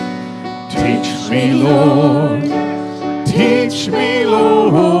faint. Teach me, Lord. Teach me,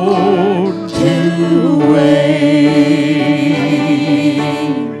 Lord, to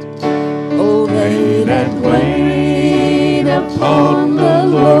wait. Oh, they that wait upon the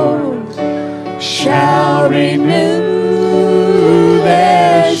Lord shall renew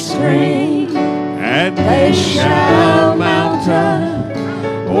their strength. And They shall mount up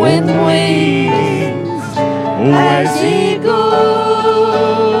with wings as eagles.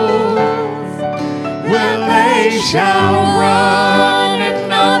 well, they shall run and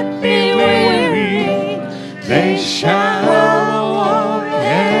not be weary. They shall walk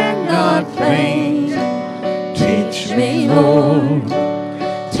and not faint. Teach me, Lord.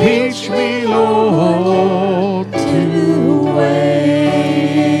 Teach me, Lord, to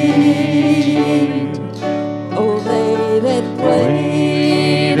wait. Oh, they that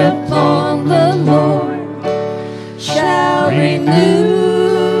wait upon the Lord shall renew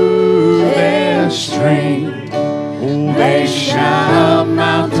their strength. Oh, They shall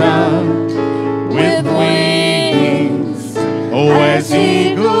mount up with wings oh, as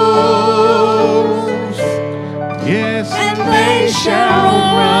eagles. Yes, and they shall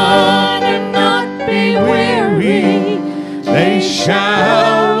run and not be weary. they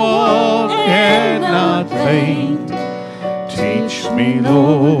shall walk and not faint. Teach me,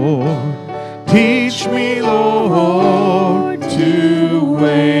 Lord. Teach me, Lord, to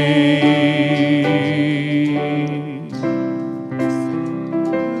wait.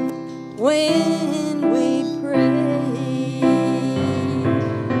 When we pray,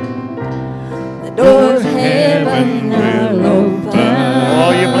 the doors of heaven will open.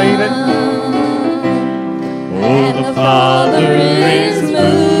 Oh, you believe it? And the Father is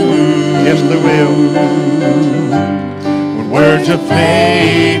moved. Yes, they will. When words of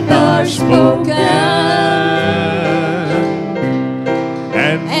faith are spoken,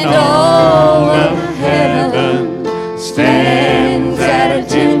 and all of heaven stands at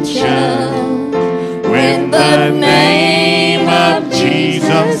attention when the name of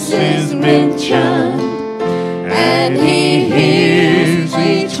Jesus is mentioned, and he hears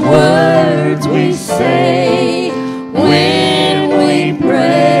each word we say when we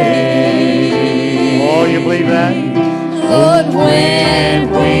pray. Oh, you believe that? Lord, when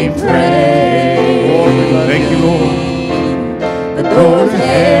we pray, Lord, we love Thank you, Lord. the doors of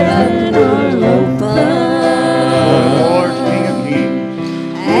heaven will open, Lord, King of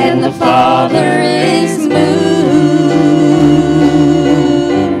Kings. and the Father is moved.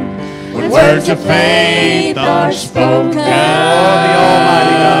 When words of faith are spoken,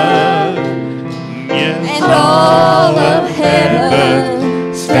 yes, And all of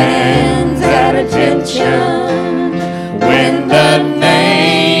heaven stands at attention when the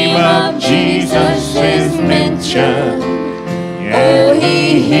name of Jesus is mentioned. Oh,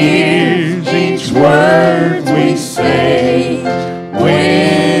 he hears each word we say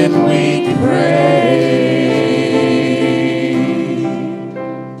when we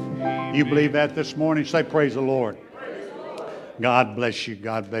pray. You believe that this morning? Say, praise the Lord. God bless you.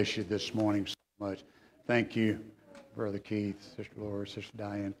 God bless you this morning so much. Thank you, Brother Keith, Sister Laura, Sister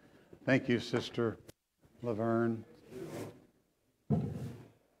Diane. Thank you, Sister Laverne,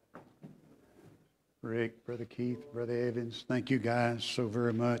 Rick, Brother Keith, Brother Evans. Thank you guys so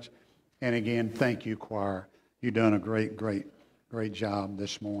very much. And again, thank you, choir. You've done a great job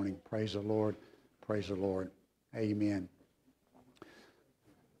this morning. Praise the Lord. Praise the Lord. Amen.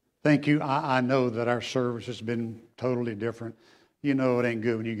 Thank you. I know that our service has been totally different. You know it ain't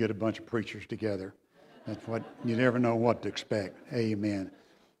good when you get a bunch of preachers together. That's what, you never know what to expect. Amen.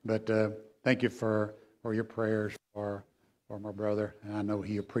 But thank you for your prayers for my brother. And I know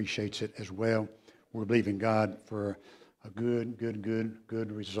he appreciates it as well. We're believing God for a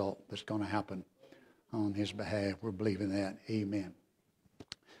good result that's going to happen on his behalf. We're believing that. Amen.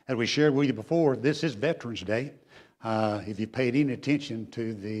 As we shared with you before, this is Veterans Day. If you paid any attention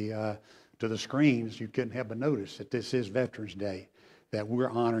to the screens, you couldn't help but notice that this is Veterans Day, that we're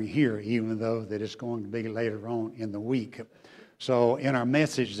honoring here, even though that it's going to be later on in the week. So in our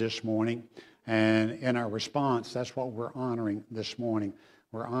message this morning and in our response, that's what we're honoring this morning.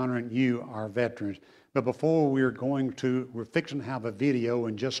 We're honoring you, our veterans. But before we're fixing to have a video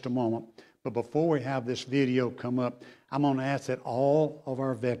in just a moment. But before we have this video come up, I'm going to ask that all of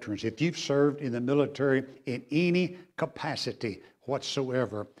our veterans, if you've served in the military in any capacity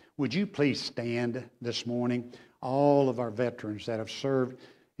whatsoever, would you please stand this morning? All of our veterans that have served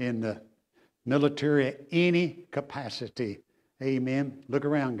in the military at any capacity. Amen. Look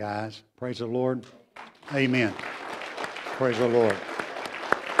around, guys. Praise the Lord. Amen. Praise the Lord.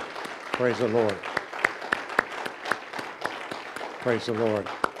 Praise the Lord. Praise the Lord.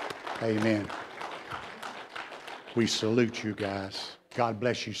 Amen. We salute you guys. God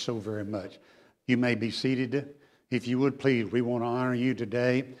bless you so very much. You may be seated. If you would please, we want to honor you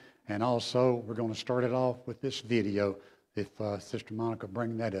today. And also, we're going to start it off with this video. If Sister Monica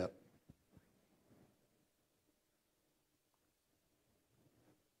bring that up.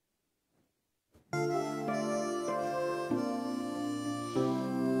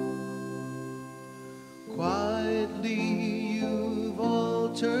 Quietly you've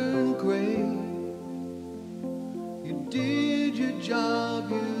all turned gray. You did your job,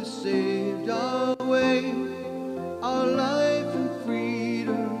 you saved our way. Our life and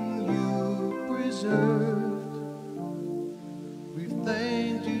freedom you preserved. We've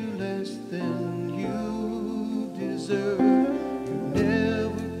thanked you less than you deserve. You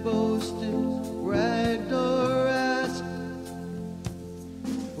never boasted, bragged or asked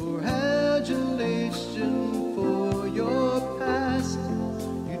for adulation for your past.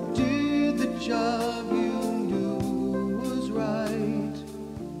 You did the job you knew was right,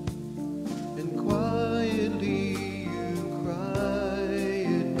 and quietly you cry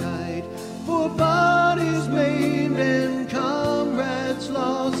at night for bodies maimed and comrades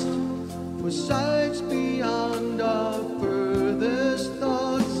lost, for sights beyond our furthest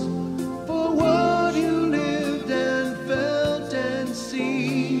thoughts, for what you lived and felt and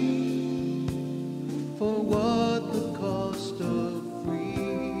seen, for what the cost of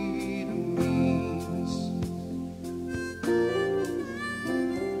freedom means.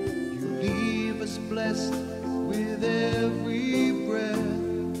 You leave us blessed with every breath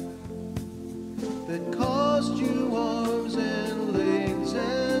that cost you arms and legs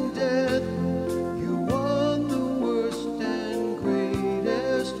and death. You won the worst and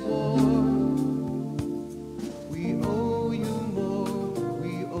greatest war. We owe you more,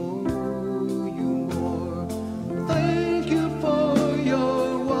 we owe you more. Thank you for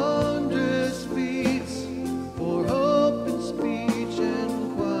your wondrous feats, for hope and speech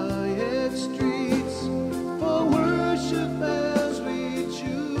and quiet streets, for worship as we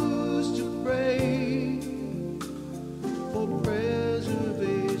choose to pray, for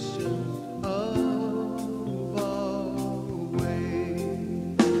preservation of our way.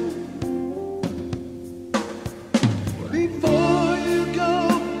 Before you go,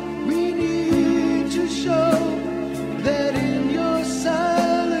 we need to show that in your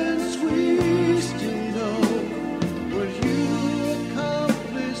silence we still know what you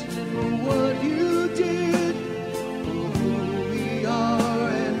accomplished and what you did, for who we are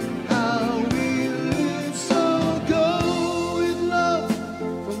and how we live. So go with love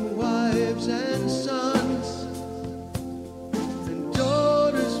from wives and sons and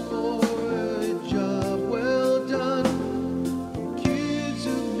daughters for a job well done. Kids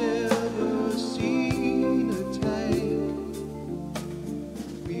who've never seen a tank,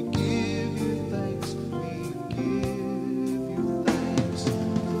 we give you thanks, we give you thanks.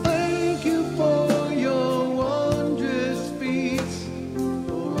 Thank you for your wondrous feats,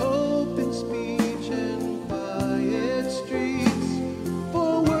 for hope and speech and quiet streets,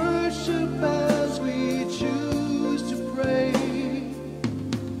 for worship as we choose to pray,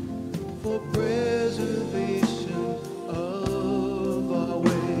 for preservation of our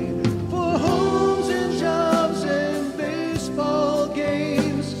way, for homes and jobs and baseball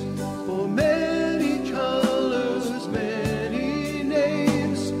games, for many colors, many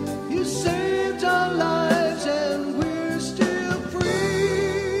names. You saved our lives and we're still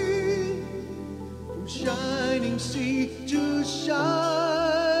free, from shining sea to shining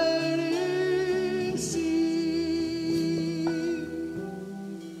sea.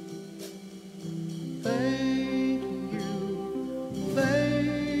 Thank you,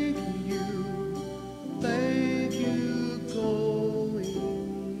 thank you, thank you, go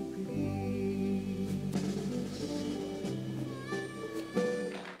in peace.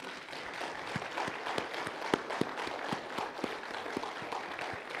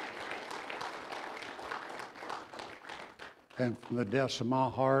 And from the depths of my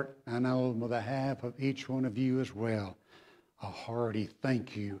heart, I know on behalf of each one of you as well, a hearty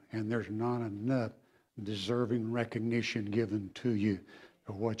thank you. And there's not enough deserving recognition given to you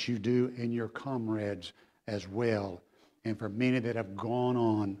for what you do in your comrades as well. And for many that have gone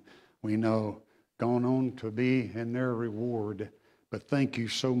on, we know, gone on to be in their reward. But thank you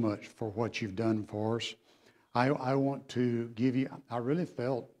so much for what you've done for us. I want to give you, I really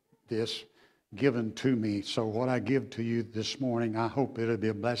felt this given to me. So what I give to you this morning, I hope it'll be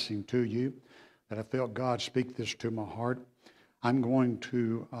a blessing to you, that I felt God speak this to my heart. I'm going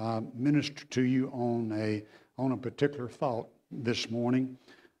to minister to you on a particular thought this morning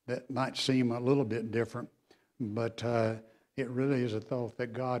that might seem a little bit different, but it really is a thought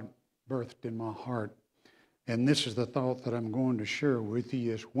that God birthed in my heart. And this is the thought that I'm going to share with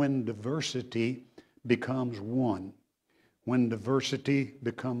you, is when diversity becomes one. When diversity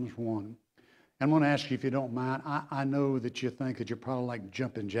becomes one. And I'm going to ask you, if you don't mind, I know that you think that you're probably like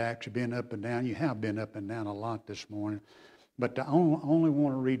jumping jacks, you've been up and down. You have been up and down a lot this morning. But I only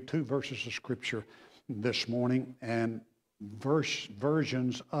want to read 2 verses of Scripture this morning, and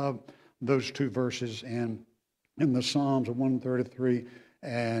versions of those 2 verses in the Psalms of 133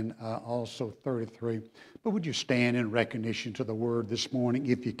 and also 33. But would you stand in recognition to the Word this morning,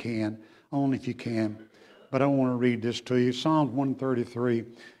 if you can, only if you can. But I want to read this to you. Psalms 133,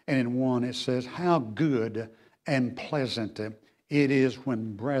 and in 1 it says, "How good and pleasant it is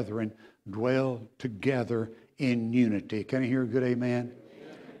when brethren dwell together in unity." Can I hear a good amen?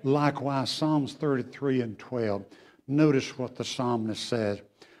 Likewise, Psalms 33 and 12. Notice what the psalmist says.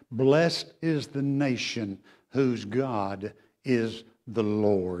 "Blessed is the nation whose God is the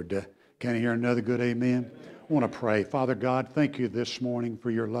Lord." Can I hear another good amen? I want to pray. Father God, thank you this morning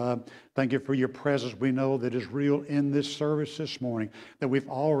for your love. Thank you for your presence. We know that is real in this service this morning, that we've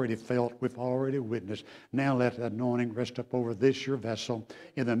already felt, we've already witnessed. Now let the anointing rest up over this, your vessel,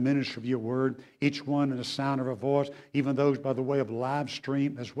 in the ministry of your word, each one in the sound of our voice, even those by the way of live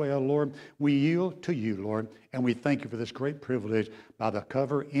stream as well, Lord. We yield to you, Lord, and we thank you for this great privilege by the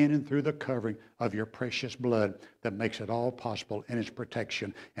cover in and through the covering of your precious blood that makes it all possible in its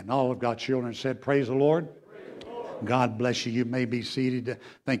protection. And all of God's children said, praise the Lord. God bless you. You may be seated.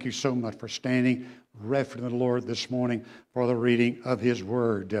 Thank you so much for standing, referring to the Lord this morning for the reading of His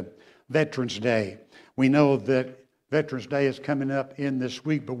Word. Veterans Day. We know that Veterans Day is coming up in this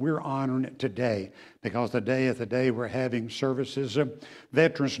week, but we're honoring it today because today is the day we're having services.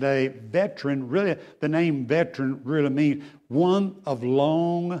 Veterans Day, veteran, really, the name veteran really means one of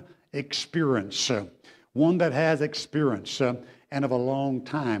long experience, one that has experience and of a long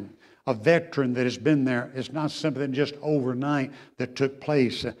time. A veteran that has been there is not something just overnight that took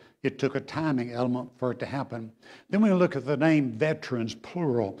place. It took a timing element for it to happen. Then we look at the name veterans,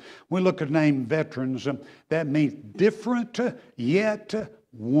 plural. We look at the name veterans, that means different yet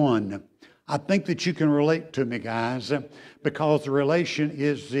one. I think that you can relate to me, guys, because the relation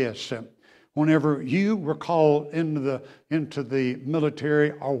is this. Whenever you were called into the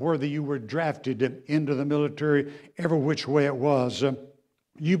military, or whether you were drafted into the military, every which way it was,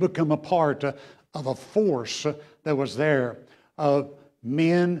 you become a part of a force that was there of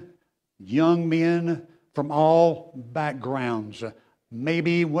men, young men from all backgrounds.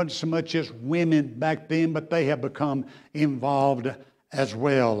 Maybe it wasn't so much as women back then, but they have become involved as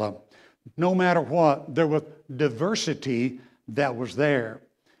well. No matter what, there was diversity that was there.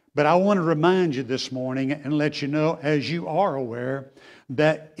 But I want to remind you this morning and let you know, as you are aware,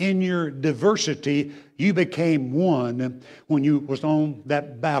 that in your diversity, you became one when you was on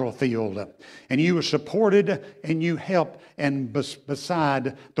that battlefield. And you were supported and you helped and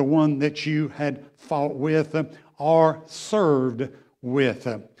beside the one that you had fought with or served with.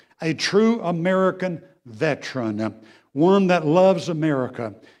 A true American veteran, one that loves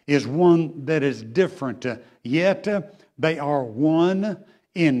America, is one that is different. Yet they are one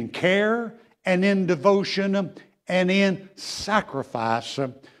in care and in devotion and in sacrifice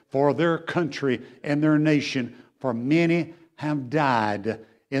for their country and their nation. For many have died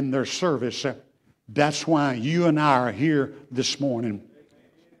in their service. That's why you and I are here this morning.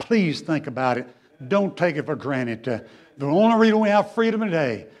 Please think about it. Don't take it for granted. The only reason we have freedom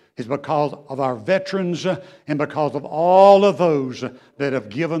today is because of our veterans and because of all of those that have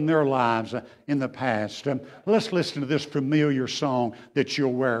given their lives in the past. Let's listen to this familiar song that you're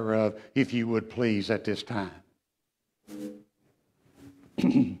aware of, if you would please, at this time.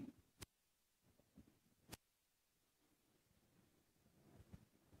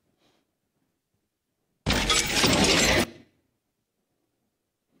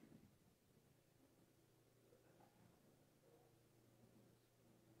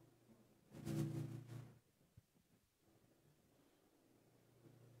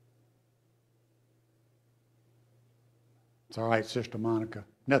 It's all right, Sister Monica.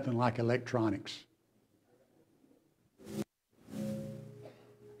 Nothing like electronics.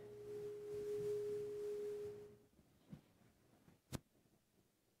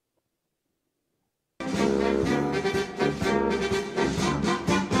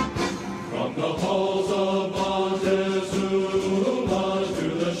 halls of Montezuma to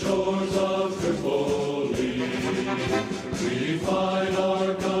the shores of Tripoli. We fight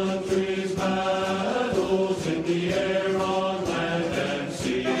our country's battles in the air, on land and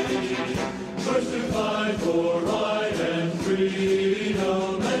sea. First to fight for right and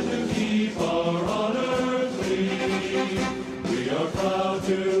freedom, and to keep our honor clean. We are proud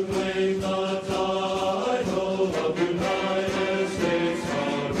to claim the title of United States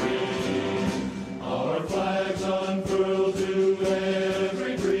Marine. Our flags unfurled to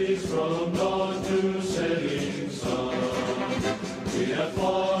every breeze, from dawn to setting sun. We have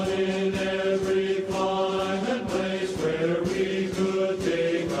fought in every clime and place where we could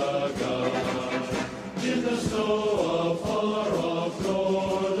take a gun. In the snow of far-off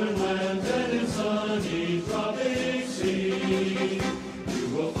northern lands and in sunny tropic seas, you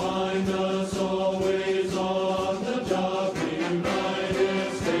will find us always on the job, the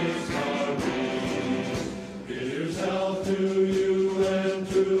United States Marine. Here's health to you and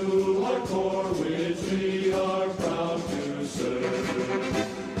to our corps, which we are proud to serve.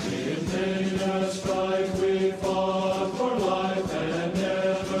 In many a strife we fought for life and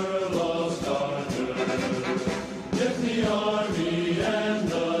never lost our nerve. If the Army and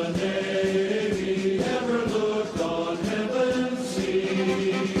the Navy ever looked on heaven's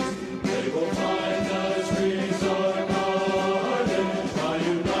seas, they will find the streets are guarded by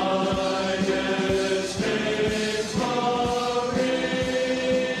United States Marines.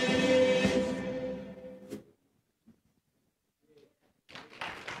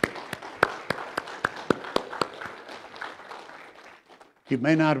 You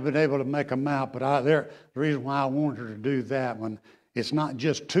may not have been able to make them out, but the reason why I wanted her to do that one, it's not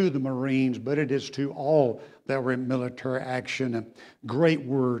just to the Marines, but it is to all that were in military action. And great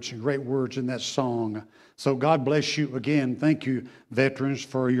words in that song. So God bless you again. Thank you, veterans,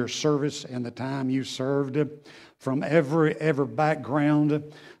 for your service and the time you served from every background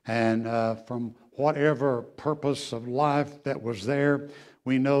and from whatever purpose of life that was there.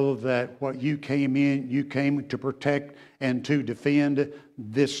 We know that what you came to protect and to defend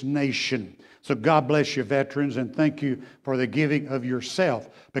this nation. So God bless you, veterans, and thank you for the giving of yourself,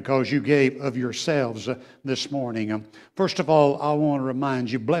 because you gave of yourselves this morning. First of all, I want to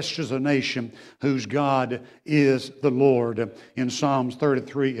remind you, blessed is a nation whose God is the Lord, in Psalms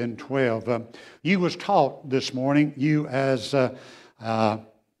 33 and 12. You was taught this morning, you as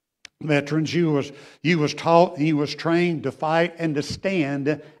veterans, you was taught and you was trained to fight and to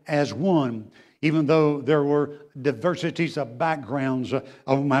stand as one, even though there were diversities of backgrounds,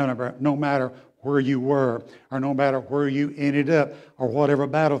 no matter where you were, or no matter where you ended up, or whatever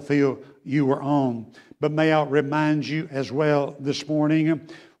battlefield you were on. But may I remind you as well this morning,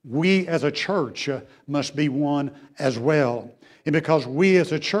 we as a church must be one as well. And because we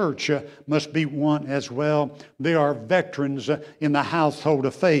as a church must be one as well, there are veterans in the household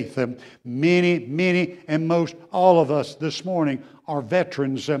of faith. Many, and most all of us this morning are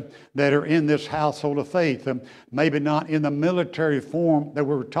veterans that are in this household of faith. Maybe not in the military form that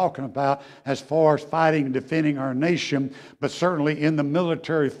we were talking about as far as fighting and defending our nation, but certainly in the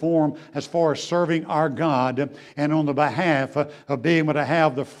military form as far as serving our God and on the behalf of being able to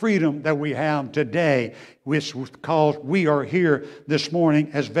have the freedom that we have today, which because we are here this morning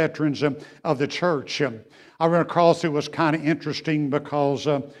as veterans of the church. I ran across, it was kind of interesting because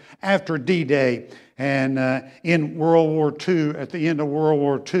after D-Day and in World War II, at the end of World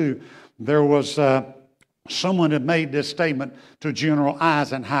War II, there was someone had made this statement to General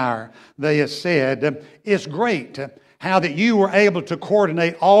Eisenhower. They had said, "It's great how that you were able to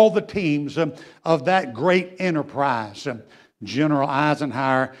coordinate all the teams of that great enterprise." General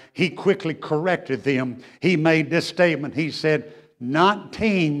Eisenhower, he quickly corrected them. He made this statement. He said, not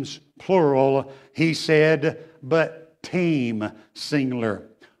teams, plural, he said, but team, singular.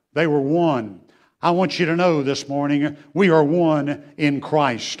 They were one. I want you to know this morning, we are one in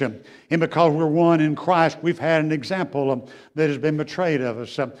Christ. And because we're one in Christ, we've had an example that has been betrayed of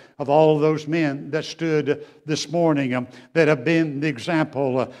us, of all of those men that stood this morning that have been the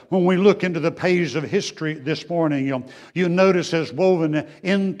example. When we look into the pages of history this morning, you notice as woven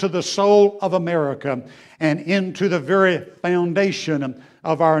into the soul of America and into the very foundation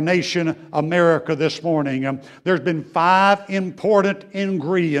of our nation, America, this morning. There's been 5 important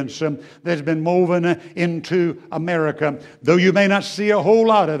ingredients that has been woven into America. Though you may not see a whole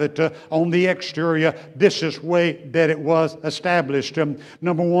lot of it on the exterior, this is the way that it was established.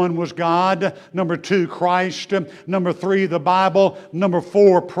 Number 1 was God. Number 2, Christ. Number 3, the Bible. Number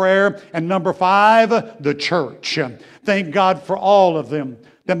 4, prayer. And number 5, the church. Thank God for all of them.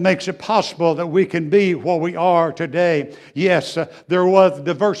 that makes it possible that we can be what we are today. Yes, there was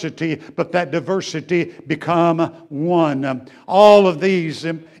diversity, but that diversity become one. All of these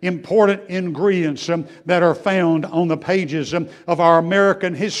important ingredients that are found on the pages of our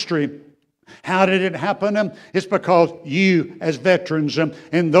American history. How did it happen? It's because you as veterans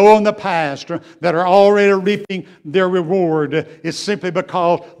and those in the past that are already reaping their reward, it's simply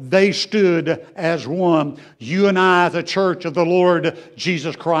because they stood as one. You and I, the church of the Lord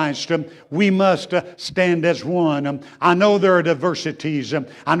Jesus Christ, we must stand as one. I know there are diversities.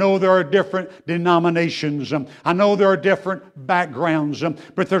 I know there are different denominations. I know there are different backgrounds.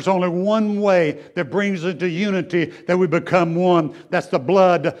 But there's only one way that brings us to unity, that we become one. That's the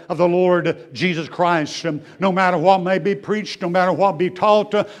blood of the Lord Jesus Christ. No matter what may be preached, no matter what be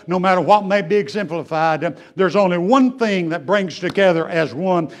taught, no matter what may be exemplified, there's only one thing that brings together as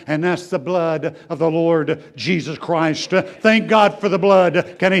one, and that's the blood of the Lord Jesus Christ. Thank God for the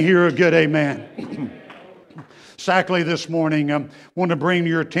blood. Can I hear a good amen? Secondly, this morning, I want to bring to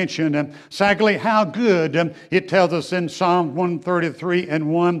your attention, secondly, how good, it tells us in Psalm 133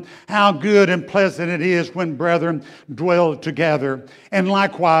 and 1, how good and pleasant it is when brethren dwell together. And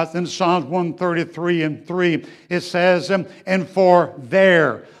likewise, in Psalms 133 and 3, it says, and for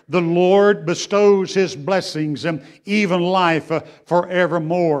there the Lord bestows His blessings, even life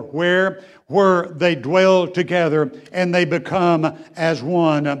forevermore. Where they dwell together and they become as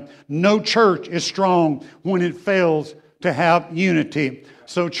one. No church is strong when it fails to have unity.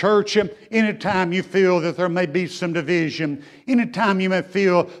 So church, anytime you feel that there may be some division, anytime you may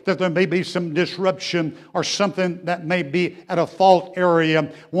feel that there may be some disruption or something that may be at a fault area,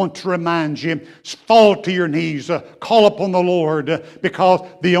 I want to remind you, fall to your knees, call upon the Lord, because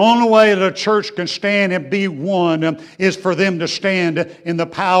the only way that a church can stand and be one is for them to stand in the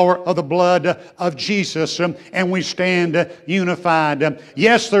power of the blood of Jesus, and we stand unified.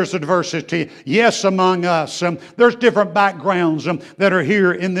 Yes, there's a diversity. Yes, among us. There's different backgrounds that are here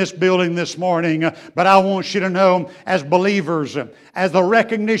in this building this morning, but I want you to know, as believers, as the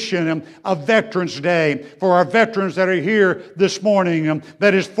recognition of Veterans Day, for our veterans that are here this morning,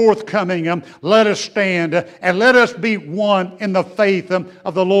 that is forthcoming, let us stand and let us be one in the faith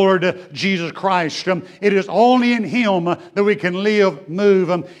of the Lord Jesus Christ. It is only in Him that we can live, move,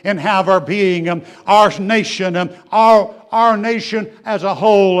 and have our being. Our nation, our nation as a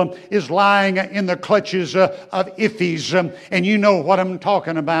whole is lying in the clutches of iffies. And you know what I'm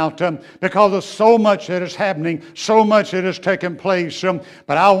talking about, because of so much that is happening, so much that has taken place.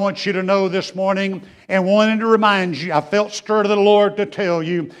 But I want you to know this morning, and wanted to remind you, I felt stirred of the Lord to tell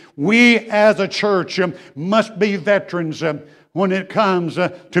you, we as a church must be veterans when it comes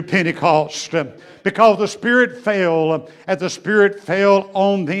to Pentecost. Because the Spirit fell, as the Spirit fell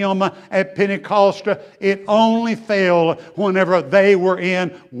on them at Pentecost, it only fell whenever they were in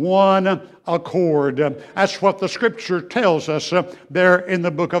one accord. That's what the Scripture tells us there in the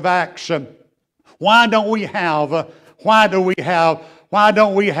book of Acts. Why don't we have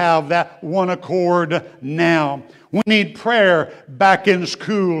that one accord now? We need prayer back in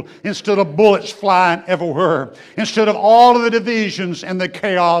school instead of bullets flying everywhere. Instead of all of the divisions and the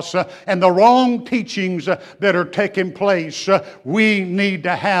chaos and the wrong teachings that are taking place, we need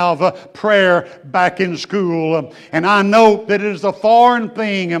to have prayer back in school. And I know that it is a foreign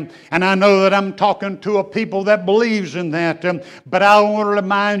thing, and I know that I'm talking to a people that believes in that. But I want to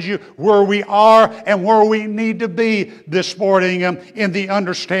remind you where we are and where we need to be this morning in the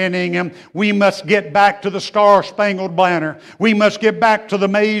understanding. We must get back to the Star-Spangled Banner. We must get back to the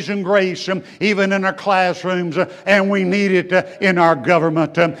Amazing Grace, even in our classrooms, and we need it in our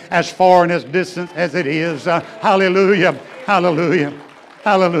government, as far and as distant as it is. Hallelujah, hallelujah,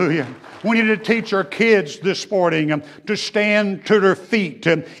 hallelujah. We need to teach our kids this morning to stand to their feet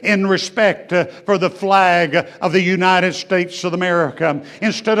in respect for the flag of the United States of America.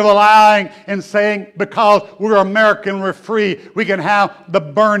 Instead of allowing and saying, because we're American, we're free, we can have the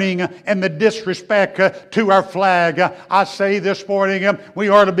burning and the disrespect to our flag. I say this morning, we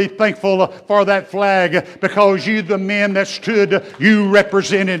ought to be thankful for that flag, because you, the men that stood, you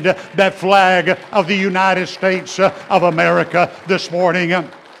represented that flag of the United States of America this morning.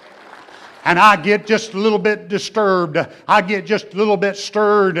 And I get just a little bit disturbed. I get just a little bit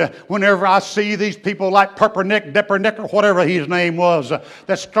stirred whenever I see these people like Deppernick, or whatever his name was,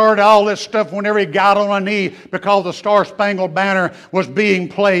 that started all this stuff whenever he got on a knee because the Star-Spangled Banner was being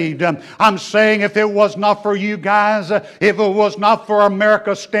played. I'm saying, if it was not for you guys, if it was not for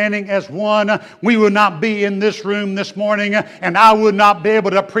America standing as one, we would not be in this room this morning, and I would not be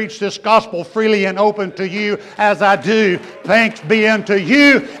able to preach this gospel freely and open to you as I do. Thanks be unto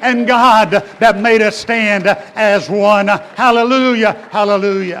you and God God that made us stand as one. Hallelujah,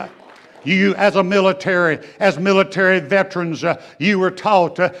 hallelujah. You as military veterans, you were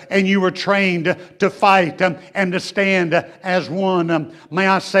taught and you were trained to fight and to stand as one. May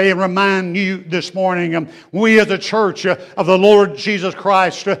I say and remind you this morning, we as a church of the Lord Jesus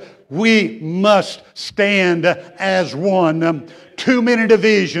Christ, we must stand as one. Too many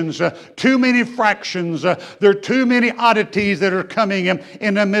divisions, too many fractions. There are too many oddities that are coming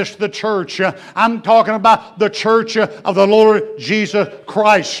in the midst of the church. I'm talking about the church of the Lord Jesus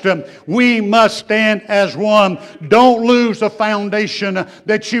Christ. We must stand as one. Don't lose the foundation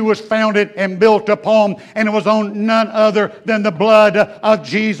that you was founded and built upon, and it was on none other than the blood of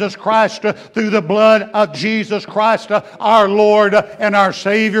Jesus Christ. Through the blood of Jesus Christ, our Lord and our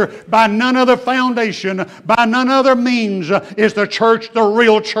Savior. By none other foundation, by none other means is the church the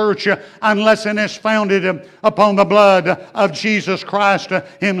real church unless it is founded upon the blood of Jesus Christ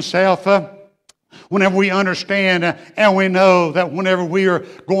Himself. Whenever we understand and we know that whenever we are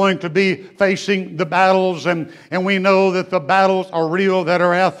going to be facing the battles and we know that the battles are real that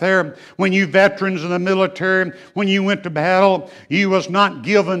are out there. When you veterans in the military, when you went to battle, you was not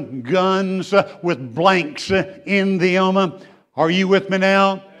given guns with blanks in them. Are you with me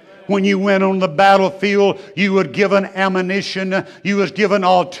now? When you went on the battlefield, you were given ammunition. You was given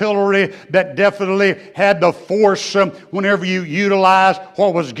artillery that definitely had the force whenever you utilized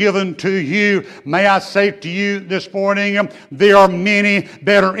what was given to you. May I say to you this morning, there are many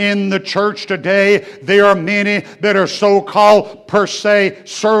that are in the church today. There are many that are so-called per se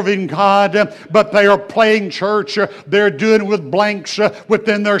serving God, but they are playing church. They're doing it with blanks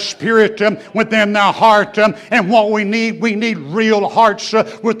within their spirit, within their heart. And what we need real hearts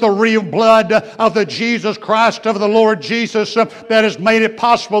with the real blood of the Jesus Christ, of the Lord Jesus, that has made it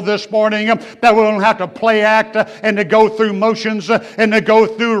possible this morning that we don't have to play act and to go through motions and to go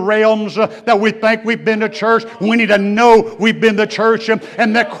through realms that we think we've been to church. We need to know we've been to church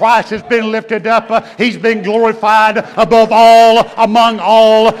and that Christ has been lifted up. He's been glorified above all, among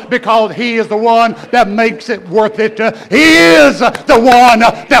all, because He is the one that makes it worth it. He is the one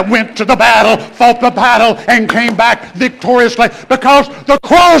that went to the battle, fought the battle, and came back victoriously, because the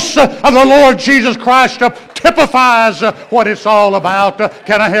cross of the Lord Jesus Christ typifies what it's all about.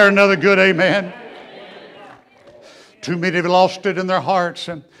 Can I hear another good amen? Too many have lost it in their hearts.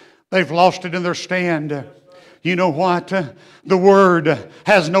 They've lost it in their stand. You know what? The Word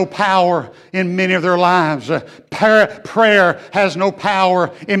has no power in many of their lives. Prayer has no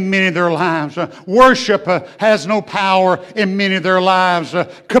power in many of their lives. Worship has no power in many of their lives.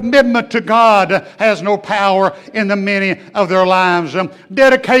 Commitment to God has no power in the many of their lives.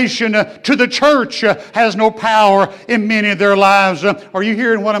 Dedication to the church has no power in many of their lives. Are you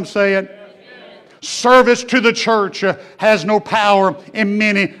hearing what I'm saying? Service to the church has no power in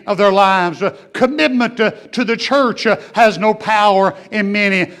many of their lives. Commitment to the church has no power in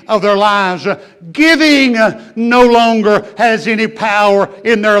many of their lives. Giving no longer has any power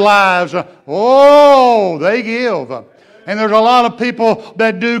in their lives. Oh, they give. And there's a lot of people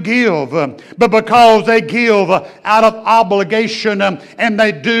that do give, but because they give out of obligation and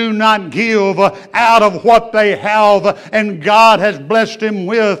they do not give out of what they have and God has blessed them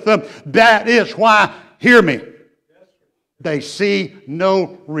with, that is why, hear me, they see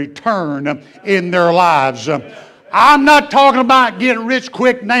no return in their lives. I'm not talking about getting rich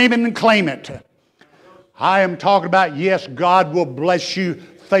quick, name it and claim it. I am talking about, yes, God will bless you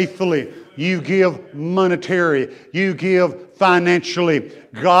faithfully. You give monetary, you give financially,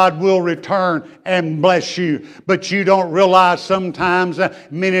 God will return and bless you. But you don't realize sometimes,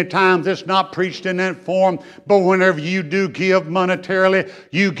 many times it's not preached in that form, but whenever you do give monetarily,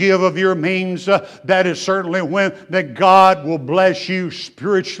 you give of your means, that is certainly when that God will bless you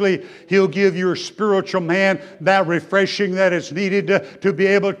spiritually. He'll give your spiritual man that refreshing that is needed to be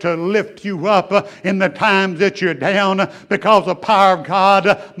able to lift you up in the times that you're down, because the power of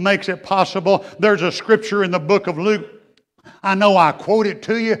God makes it possible. There's a scripture in the book of Luke. I know I quote it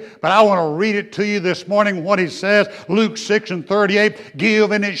to you, but I want to read it to you this morning, what he says. Luke 6:38,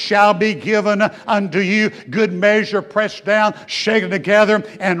 give and it shall be given unto you. Good measure, pressed down, shaken together,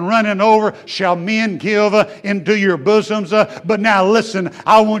 and running over shall men give into your bosoms. But now listen,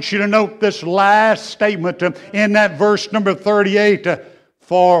 I want you to note this last statement in that verse number 38.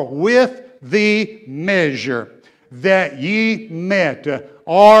 For with the measure that ye met,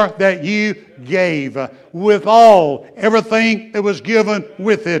 or that you gave, with all, everything that was given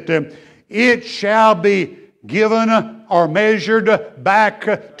with it, it shall be given or measured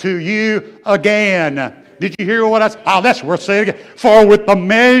back to you again. Did you hear what I said? Oh, that's worth saying again. For with the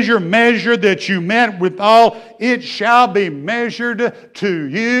measure that you met withal, it shall be measured to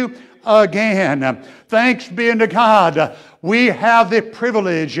you. again. Thanks be unto God. We have the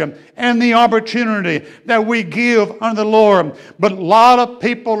privilege and the opportunity that we give unto the Lord. But a lot of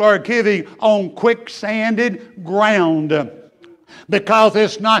people are giving on quicksanded ground, because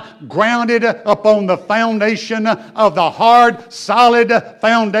it's not grounded upon the foundation of the hard, solid,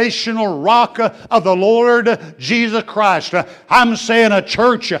 foundational rock of the Lord Jesus Christ. I'm saying a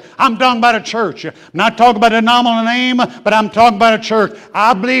church. I'm talking about a church. I'm not talking about a nominal name, but I'm talking about a church.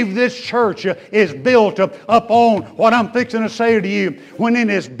 I believe this church is built upon what I'm fixing to say to you. When it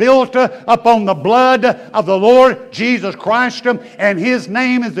is built upon the blood of the Lord Jesus Christ, and His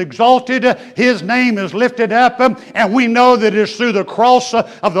name is exalted, His name is lifted up, and we know that it's through the cross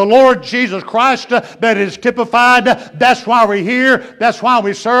of the Lord Jesus Christ that is typified. That's why we're here. That's why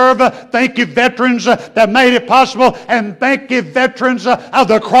we serve. Thank you, veterans that made it possible, and thank you, veterans of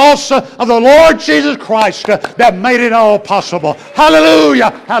the cross of the Lord Jesus Christ that made it all possible. Hallelujah!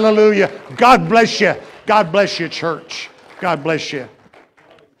 Hallelujah! God bless you. God bless you, church. God bless you.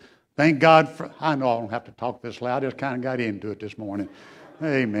 Thank God for... I know I don't have to talk this loud. I just kind of got into it this morning.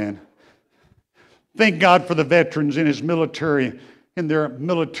 Amen. Thank God for the veterans in His military, in their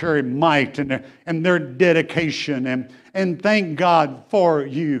military might and their dedication. And thank God for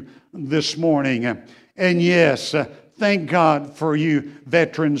you this morning. And yes, thank God for you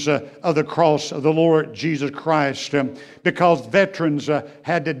veterans of the cross of the Lord Jesus Christ, because veterans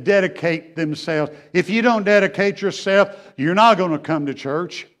had to dedicate themselves. If you don't dedicate yourself, you're not going to come to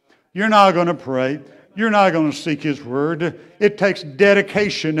church. You're not going to pray. You're not going to seek His Word. It takes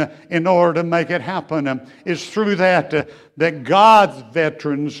dedication in order to make it happen. It's through that that God's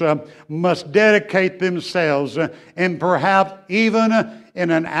veterans must dedicate themselves, and perhaps even in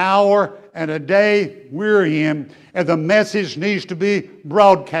an hour and a day we're in, and the message needs to be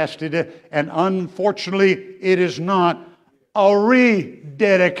broadcasted, and unfortunately it is not a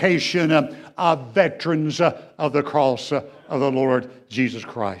rededication of veterans of the cross of the Lord Jesus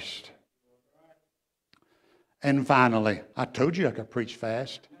Christ. And finally, I told you I could preach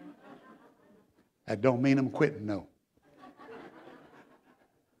fast. That don't mean I'm quitting, no.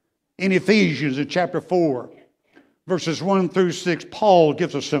 In Ephesians in chapter 4, verses 1 through 6, Paul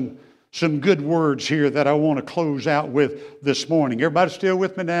gives us some good words here that I want to close out with this morning. Everybody still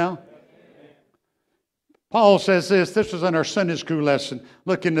with me now? Paul says this is in our Sunday school lesson.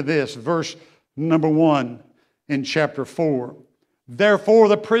 Look into this, verse number 1 in chapter 4. Therefore,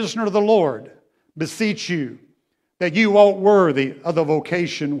 the prisoner of the Lord, beseech you, that you walk worthy of the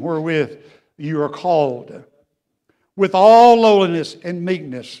vocation wherewith you are called, with all lowliness and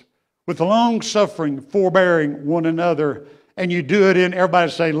meekness, with long suffering, forbearing one another, and you do it in,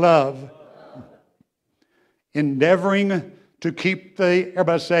 everybody say, love. Endeavoring to keep the,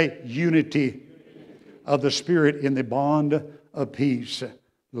 everybody say, unity of the Spirit in the bond of peace.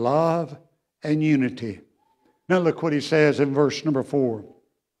 Love and unity. Now look what he says in verse number 4.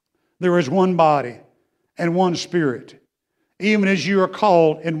 There is one body and one Spirit, even as you are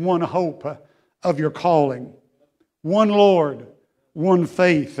called in one hope of your calling. One Lord, one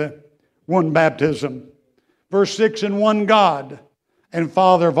faith, one baptism. Verse 6, and one God and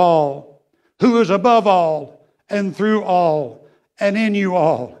Father of all, who is above all and through all and in you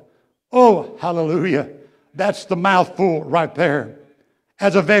all. Oh, hallelujah. That's the mouthful right there.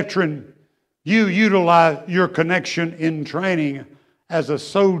 As a veteran, you utilize your connection in training as a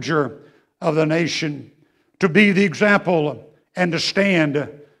soldier of the nation to be the example and to stand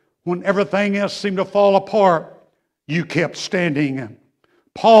when everything else seemed to fall apart. You kept standing.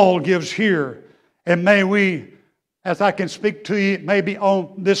 Paul gives here, and may we, as I can speak to you, maybe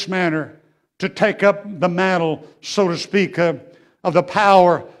on this manner, to take up the mantle, so to speak, of the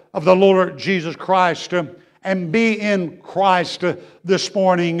power of the Lord Jesus Christ, and be in Christ this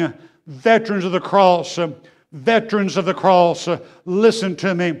morning. Veterans of the cross, veterans of the cross, listen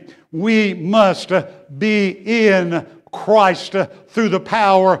to me. We must be in Christ through the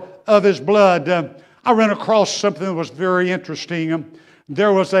power of His blood. I ran across something that was very interesting.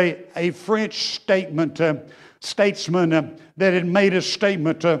 There was a French statesman that had made a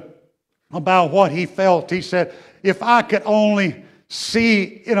statement about what he felt. He said, if I could only see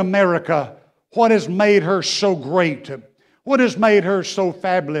in America what has made her so great, what has made her so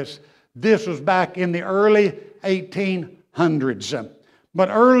fabulous. This was back in the early 1800s. But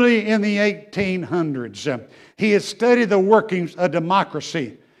early in the 1800s, he had studied the workings of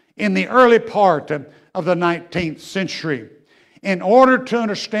democracy in the early part of the 19th century. In order to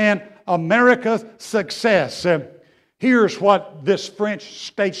understand America's success, here's what this French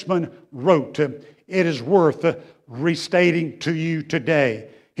statesman wrote. It is worth restating to you today.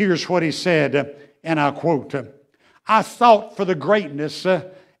 Here's what he said, and I quote, I sought for the greatness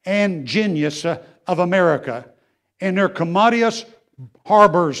and genius of America, in her commodious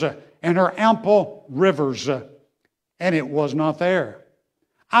harbors and her ample rivers, and it was not there.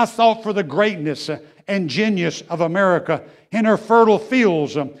 I sought for the greatness and genius of America in her fertile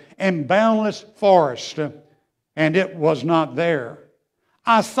fields and boundless forests, and it was not there.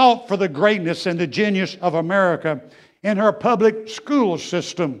 I sought for the greatness and the genius of America in her public school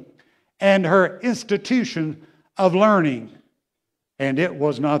system and her institution of learning, and it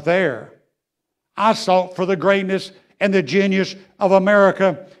was not there. I sought for the greatness and the genius of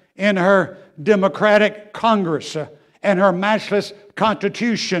America in her democratic Congress and her matchless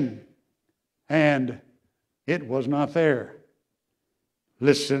Constitution, and it was not there.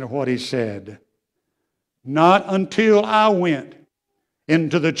 Listen to what he said. Not until I went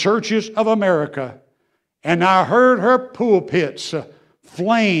into the churches of America and I heard her pulpits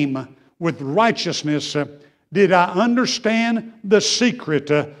flame with righteousness did I understand the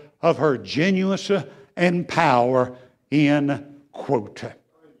secret of her genius and power, end quote.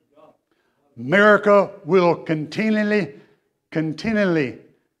 America will continually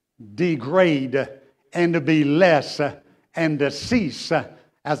degrade and to be less and to cease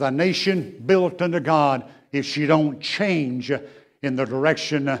as a nation built unto God if she don't change in the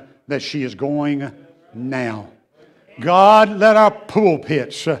direction that she is going now. God, let our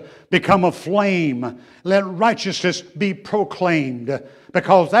pulpits become aflame. Let righteousness be proclaimed,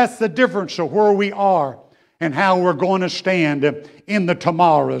 because that's the difference of where we are and how we're going to stand in the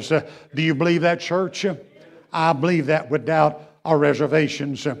tomorrows. Do you believe that, church? I believe that without our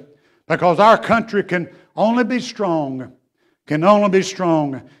reservations, because our country can only be strong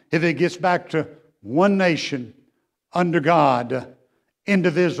if it gets back to one nation under God,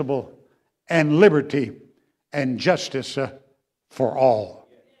 indivisible, and liberty and justice for all.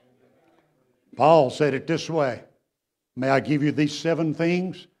 Paul said it this way. May I give you these 7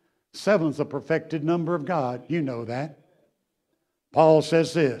 things? 7's the perfected number of God. You know that. Paul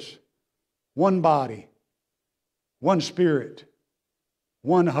says this: one body, one spirit,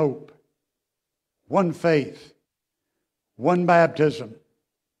 one hope, one faith, one baptism,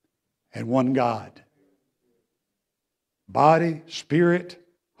 and one God. Body, spirit,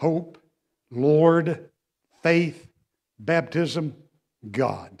 hope, Lord, faith, baptism,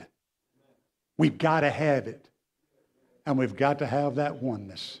 God. We've got to have it. And we've got to have that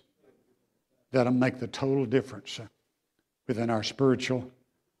oneness that'll make the total difference within our spiritual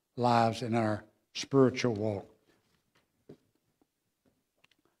lives and our spiritual walk.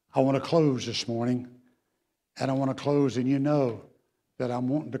 I want to close this morning, and I want to close, and you know that I'm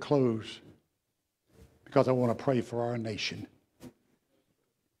wanting to close because I want to pray for our nation.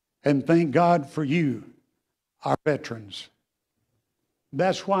 And thank God for you, our veterans.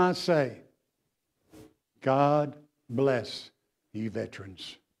 That's why I say, God bless you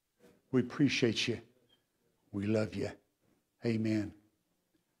veterans. We appreciate you. We love you. Amen.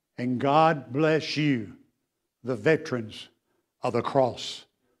 And God bless you, the veterans of the cross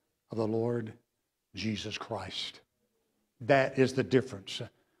of the Lord Jesus Christ. That is the difference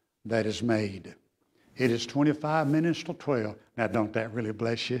that is made. It is 25 minutes till 12. Now, don't that really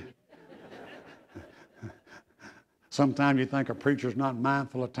bless you? Sometimes you think a preacher's not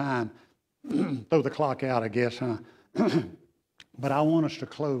mindful of time. Throw the clock out, I guess, huh? But I want us to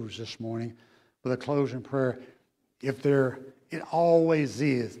close this morning with a closing prayer. It always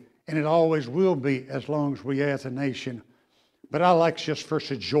is, and it always will be as long as we as a nation. But I like just for us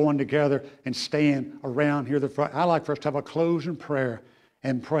to join together and stand around here. I like for us to have a closing prayer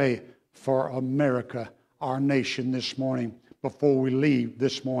and pray for America, our nation, this morning before we leave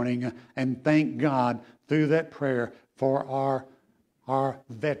this morning, and thank God through that prayer for our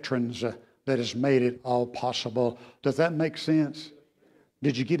veterans that has made it all possible. Does that make sense?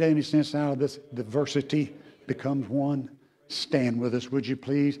 Did you get any sense out of this? Diversity becomes one. Stand with us, would you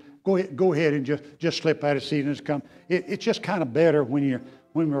please? Go ahead and just slip out of seat and just come. It's just kind of better when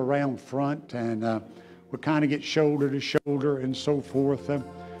we're around front and we kind of get shoulder to shoulder and so forth.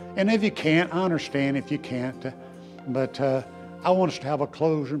 And if you can't, I understand if you can't. But I want us to have a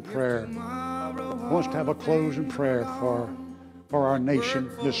closing prayer. I want us to have a closing prayer for our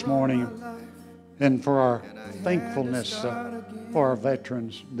nation this morning, and for our thankfulness for our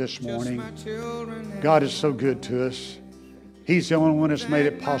veterans this morning. God is so good to us. He's the only one that's made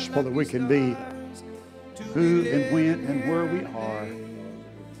it possible that we can be who and when and where we are,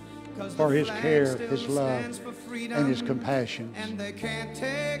 for His care, His love, and His compassion.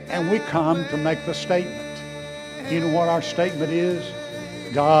 And we come to make the statement. You know what our statement is?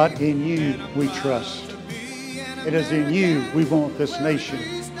 God, in you we trust. It is in you we want this nation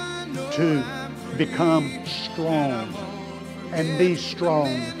to become strong and be strong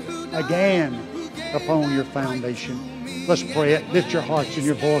again upon your foundation. Let's pray it. Lift your hearts and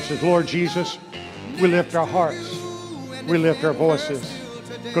your voices. Lord Jesus, we lift our hearts. We lift our voices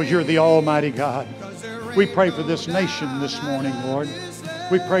because you're the Almighty God. We pray for this nation this morning, Lord.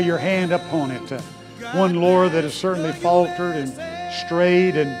 We pray your hand upon it. One, Lord, that has certainly faltered and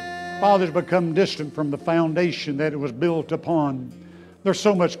strayed and, Father, has become distant from the foundation that it was built upon. There's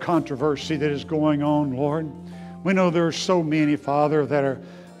so much controversy that is going on, Lord. We know there are so many, Father, that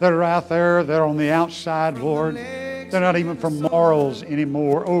are out there, that are on the outside, Lord. They're not even for morals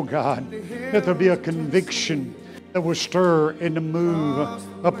anymore. Oh, God, that there be a conviction that will stir and to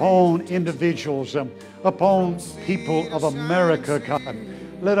move upon individuals, upon people of America, God.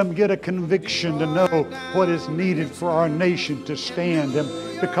 Let them get a conviction to know what is needed for our nation to stand.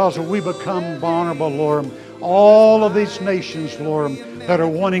 Because we become vulnerable, Lord, all of these nations, Lord, that are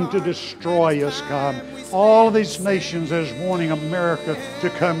wanting to destroy us, God. All of these nations that is wanting America to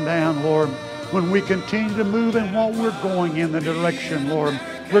come down, Lord. When we continue to move in what we're going in the direction, Lord,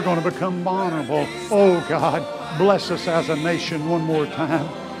 we're going to become vulnerable. Oh, God, bless us as a nation one more time.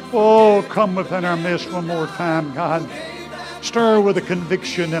 Oh, come within our midst one more time, God. Stir with a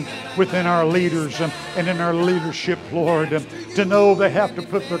conviction within our leaders and in our leadership, Lord, to know they have to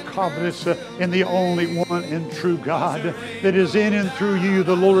put their confidence in the only one and true God that is in and through you,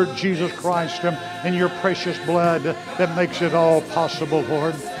 the Lord Jesus Christ, and your precious blood that makes it all possible,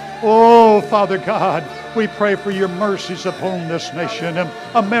 Lord. Oh, Father God, we pray for your mercies upon this nation.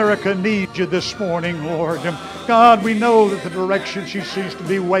 America needs you this morning, Lord. God, we know that the direction she seems to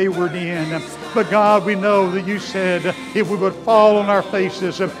be wayward in. But God, we know that you said if we would fall on our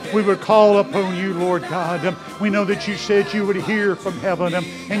faces, we would call upon you, Lord God. We know that you said you would hear from heaven,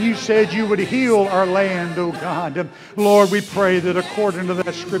 and you said you would heal our land, oh God. Lord, we pray that according to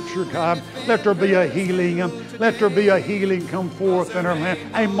that scripture, God, let there be a healing. Let there be a healing come forth in our land.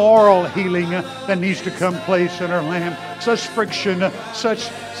 A moral healing that needs to come place in our land. Such friction, such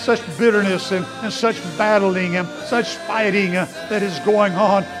bitterness and such battling and such fighting that is going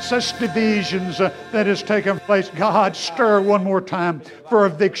on, such divisions that is taking place. God, stir one more time for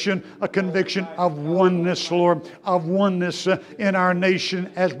a conviction of oneness, Lord, of oneness in our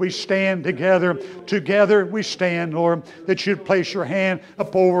nation as we stand together. Together we stand, Lord, that you'd place your hand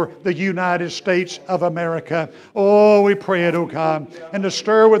up over the United States of America. Oh, we pray it, oh God, and to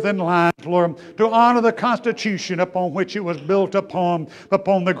stir within lives, Lord, to honor the Constitution upon which it was built upon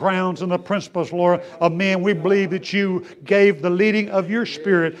the grounds and the principles, Lord, of men. We believe that you gave the leading of your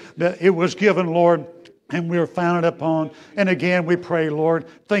Spirit, that it was given, Lord, and we are founded upon. And again, we pray, Lord,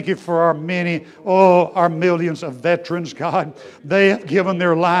 thank you for our our millions of veterans, God. They have given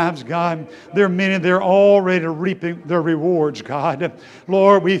their lives, God. There are many, they're already reaping their rewards, God.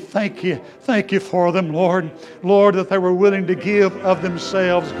 Lord, we thank you. Thank you for them, Lord. Lord, that they were willing to give of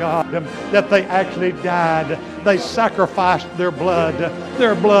themselves, God, that they actually died. They sacrificed their blood,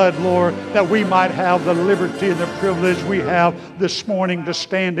 Lord, that we might have the liberty and the privilege we have this morning to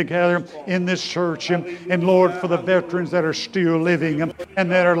stand together in this church. And Lord, for the veterans that are still living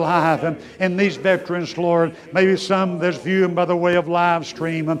and that are alive. And these veterans, Lord, maybe some that's viewing by the way of live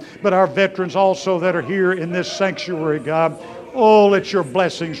stream, but our veterans also that are here in this sanctuary, God. Oh, let your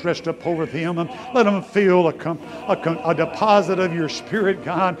blessings rest upon them. Let them feel a deposit of your Spirit,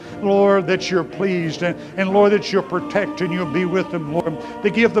 God. Lord, that you're pleased. And Lord, that you'll protect and you'll be with them, Lord. To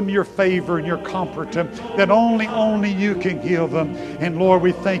give them your favor and your comfort that only you can give them. And Lord,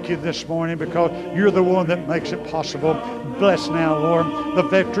 we thank you this morning because you're the one that makes it possible. Bless now, Lord, the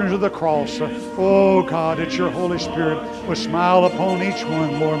veterans of the cross. Oh, God, that your Holy Spirit will smile upon each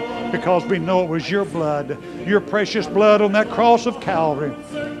one, Lord, because we know it was your blood, your precious blood on that cross of Calvary.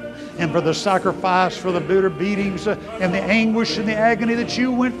 And for the sacrifice, for the bitter beatings and the anguish and the agony that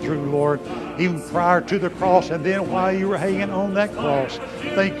you went through, Lord, even prior to the cross and then while you were hanging on that cross.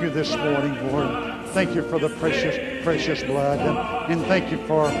 Thank you this morning, Lord. Thank you for the precious blood. And thank you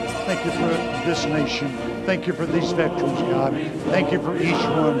for this nation. Thank you for these veterans, God. Thank you for each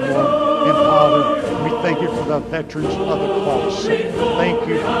one, Lord. And Father, we thank you for the veterans of the cross.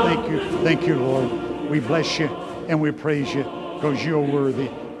 Thank you, Lord. We bless you and we praise you because you're worthy.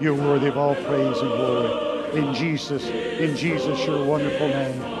 You're worthy of all praise and glory. In Jesus, your wonderful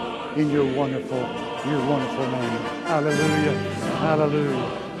name. In your wonderful name. Hallelujah.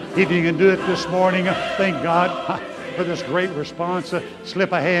 Hallelujah. If you can do it this morning, thank God for this great response.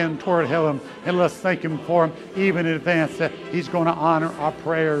 Slip a hand toward heaven and let's thank him for him even in advance that he's going to honor our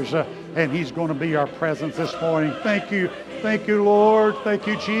prayers and he's going to be our presence this morning. Thank you, Lord. Thank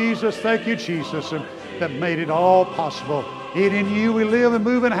you, Jesus. Thank you, Jesus, that made it all possible. In you we live and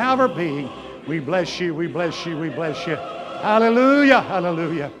move and have our being. We bless you, we bless you, we bless you. Hallelujah,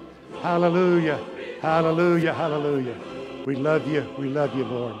 hallelujah, hallelujah, hallelujah, hallelujah. We love you,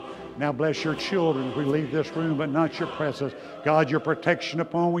 Lord. Now bless your children as we leave this room, but not your presence. God, your protection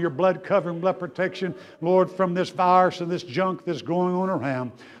upon your blood covering, blood protection, Lord, from this virus and this junk that's going on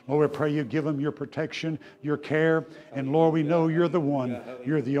around. Lord, we pray you give them your protection, your care. And Lord, we know you're the one.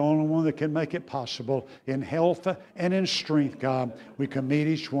 You're the only one that can make it possible in health and in strength, God. We commit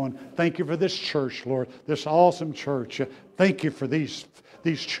each one. Thank you for this church, Lord, this awesome church. Thank you for these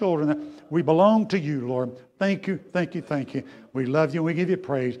children. We belong to you, Lord. Thank you, thank you, thank you. We love you and we give you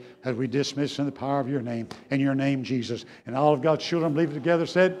praise as we dismiss in the power of your name. In your name, Jesus. And all of God's children believe together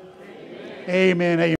said, Amen. Amen. Amen.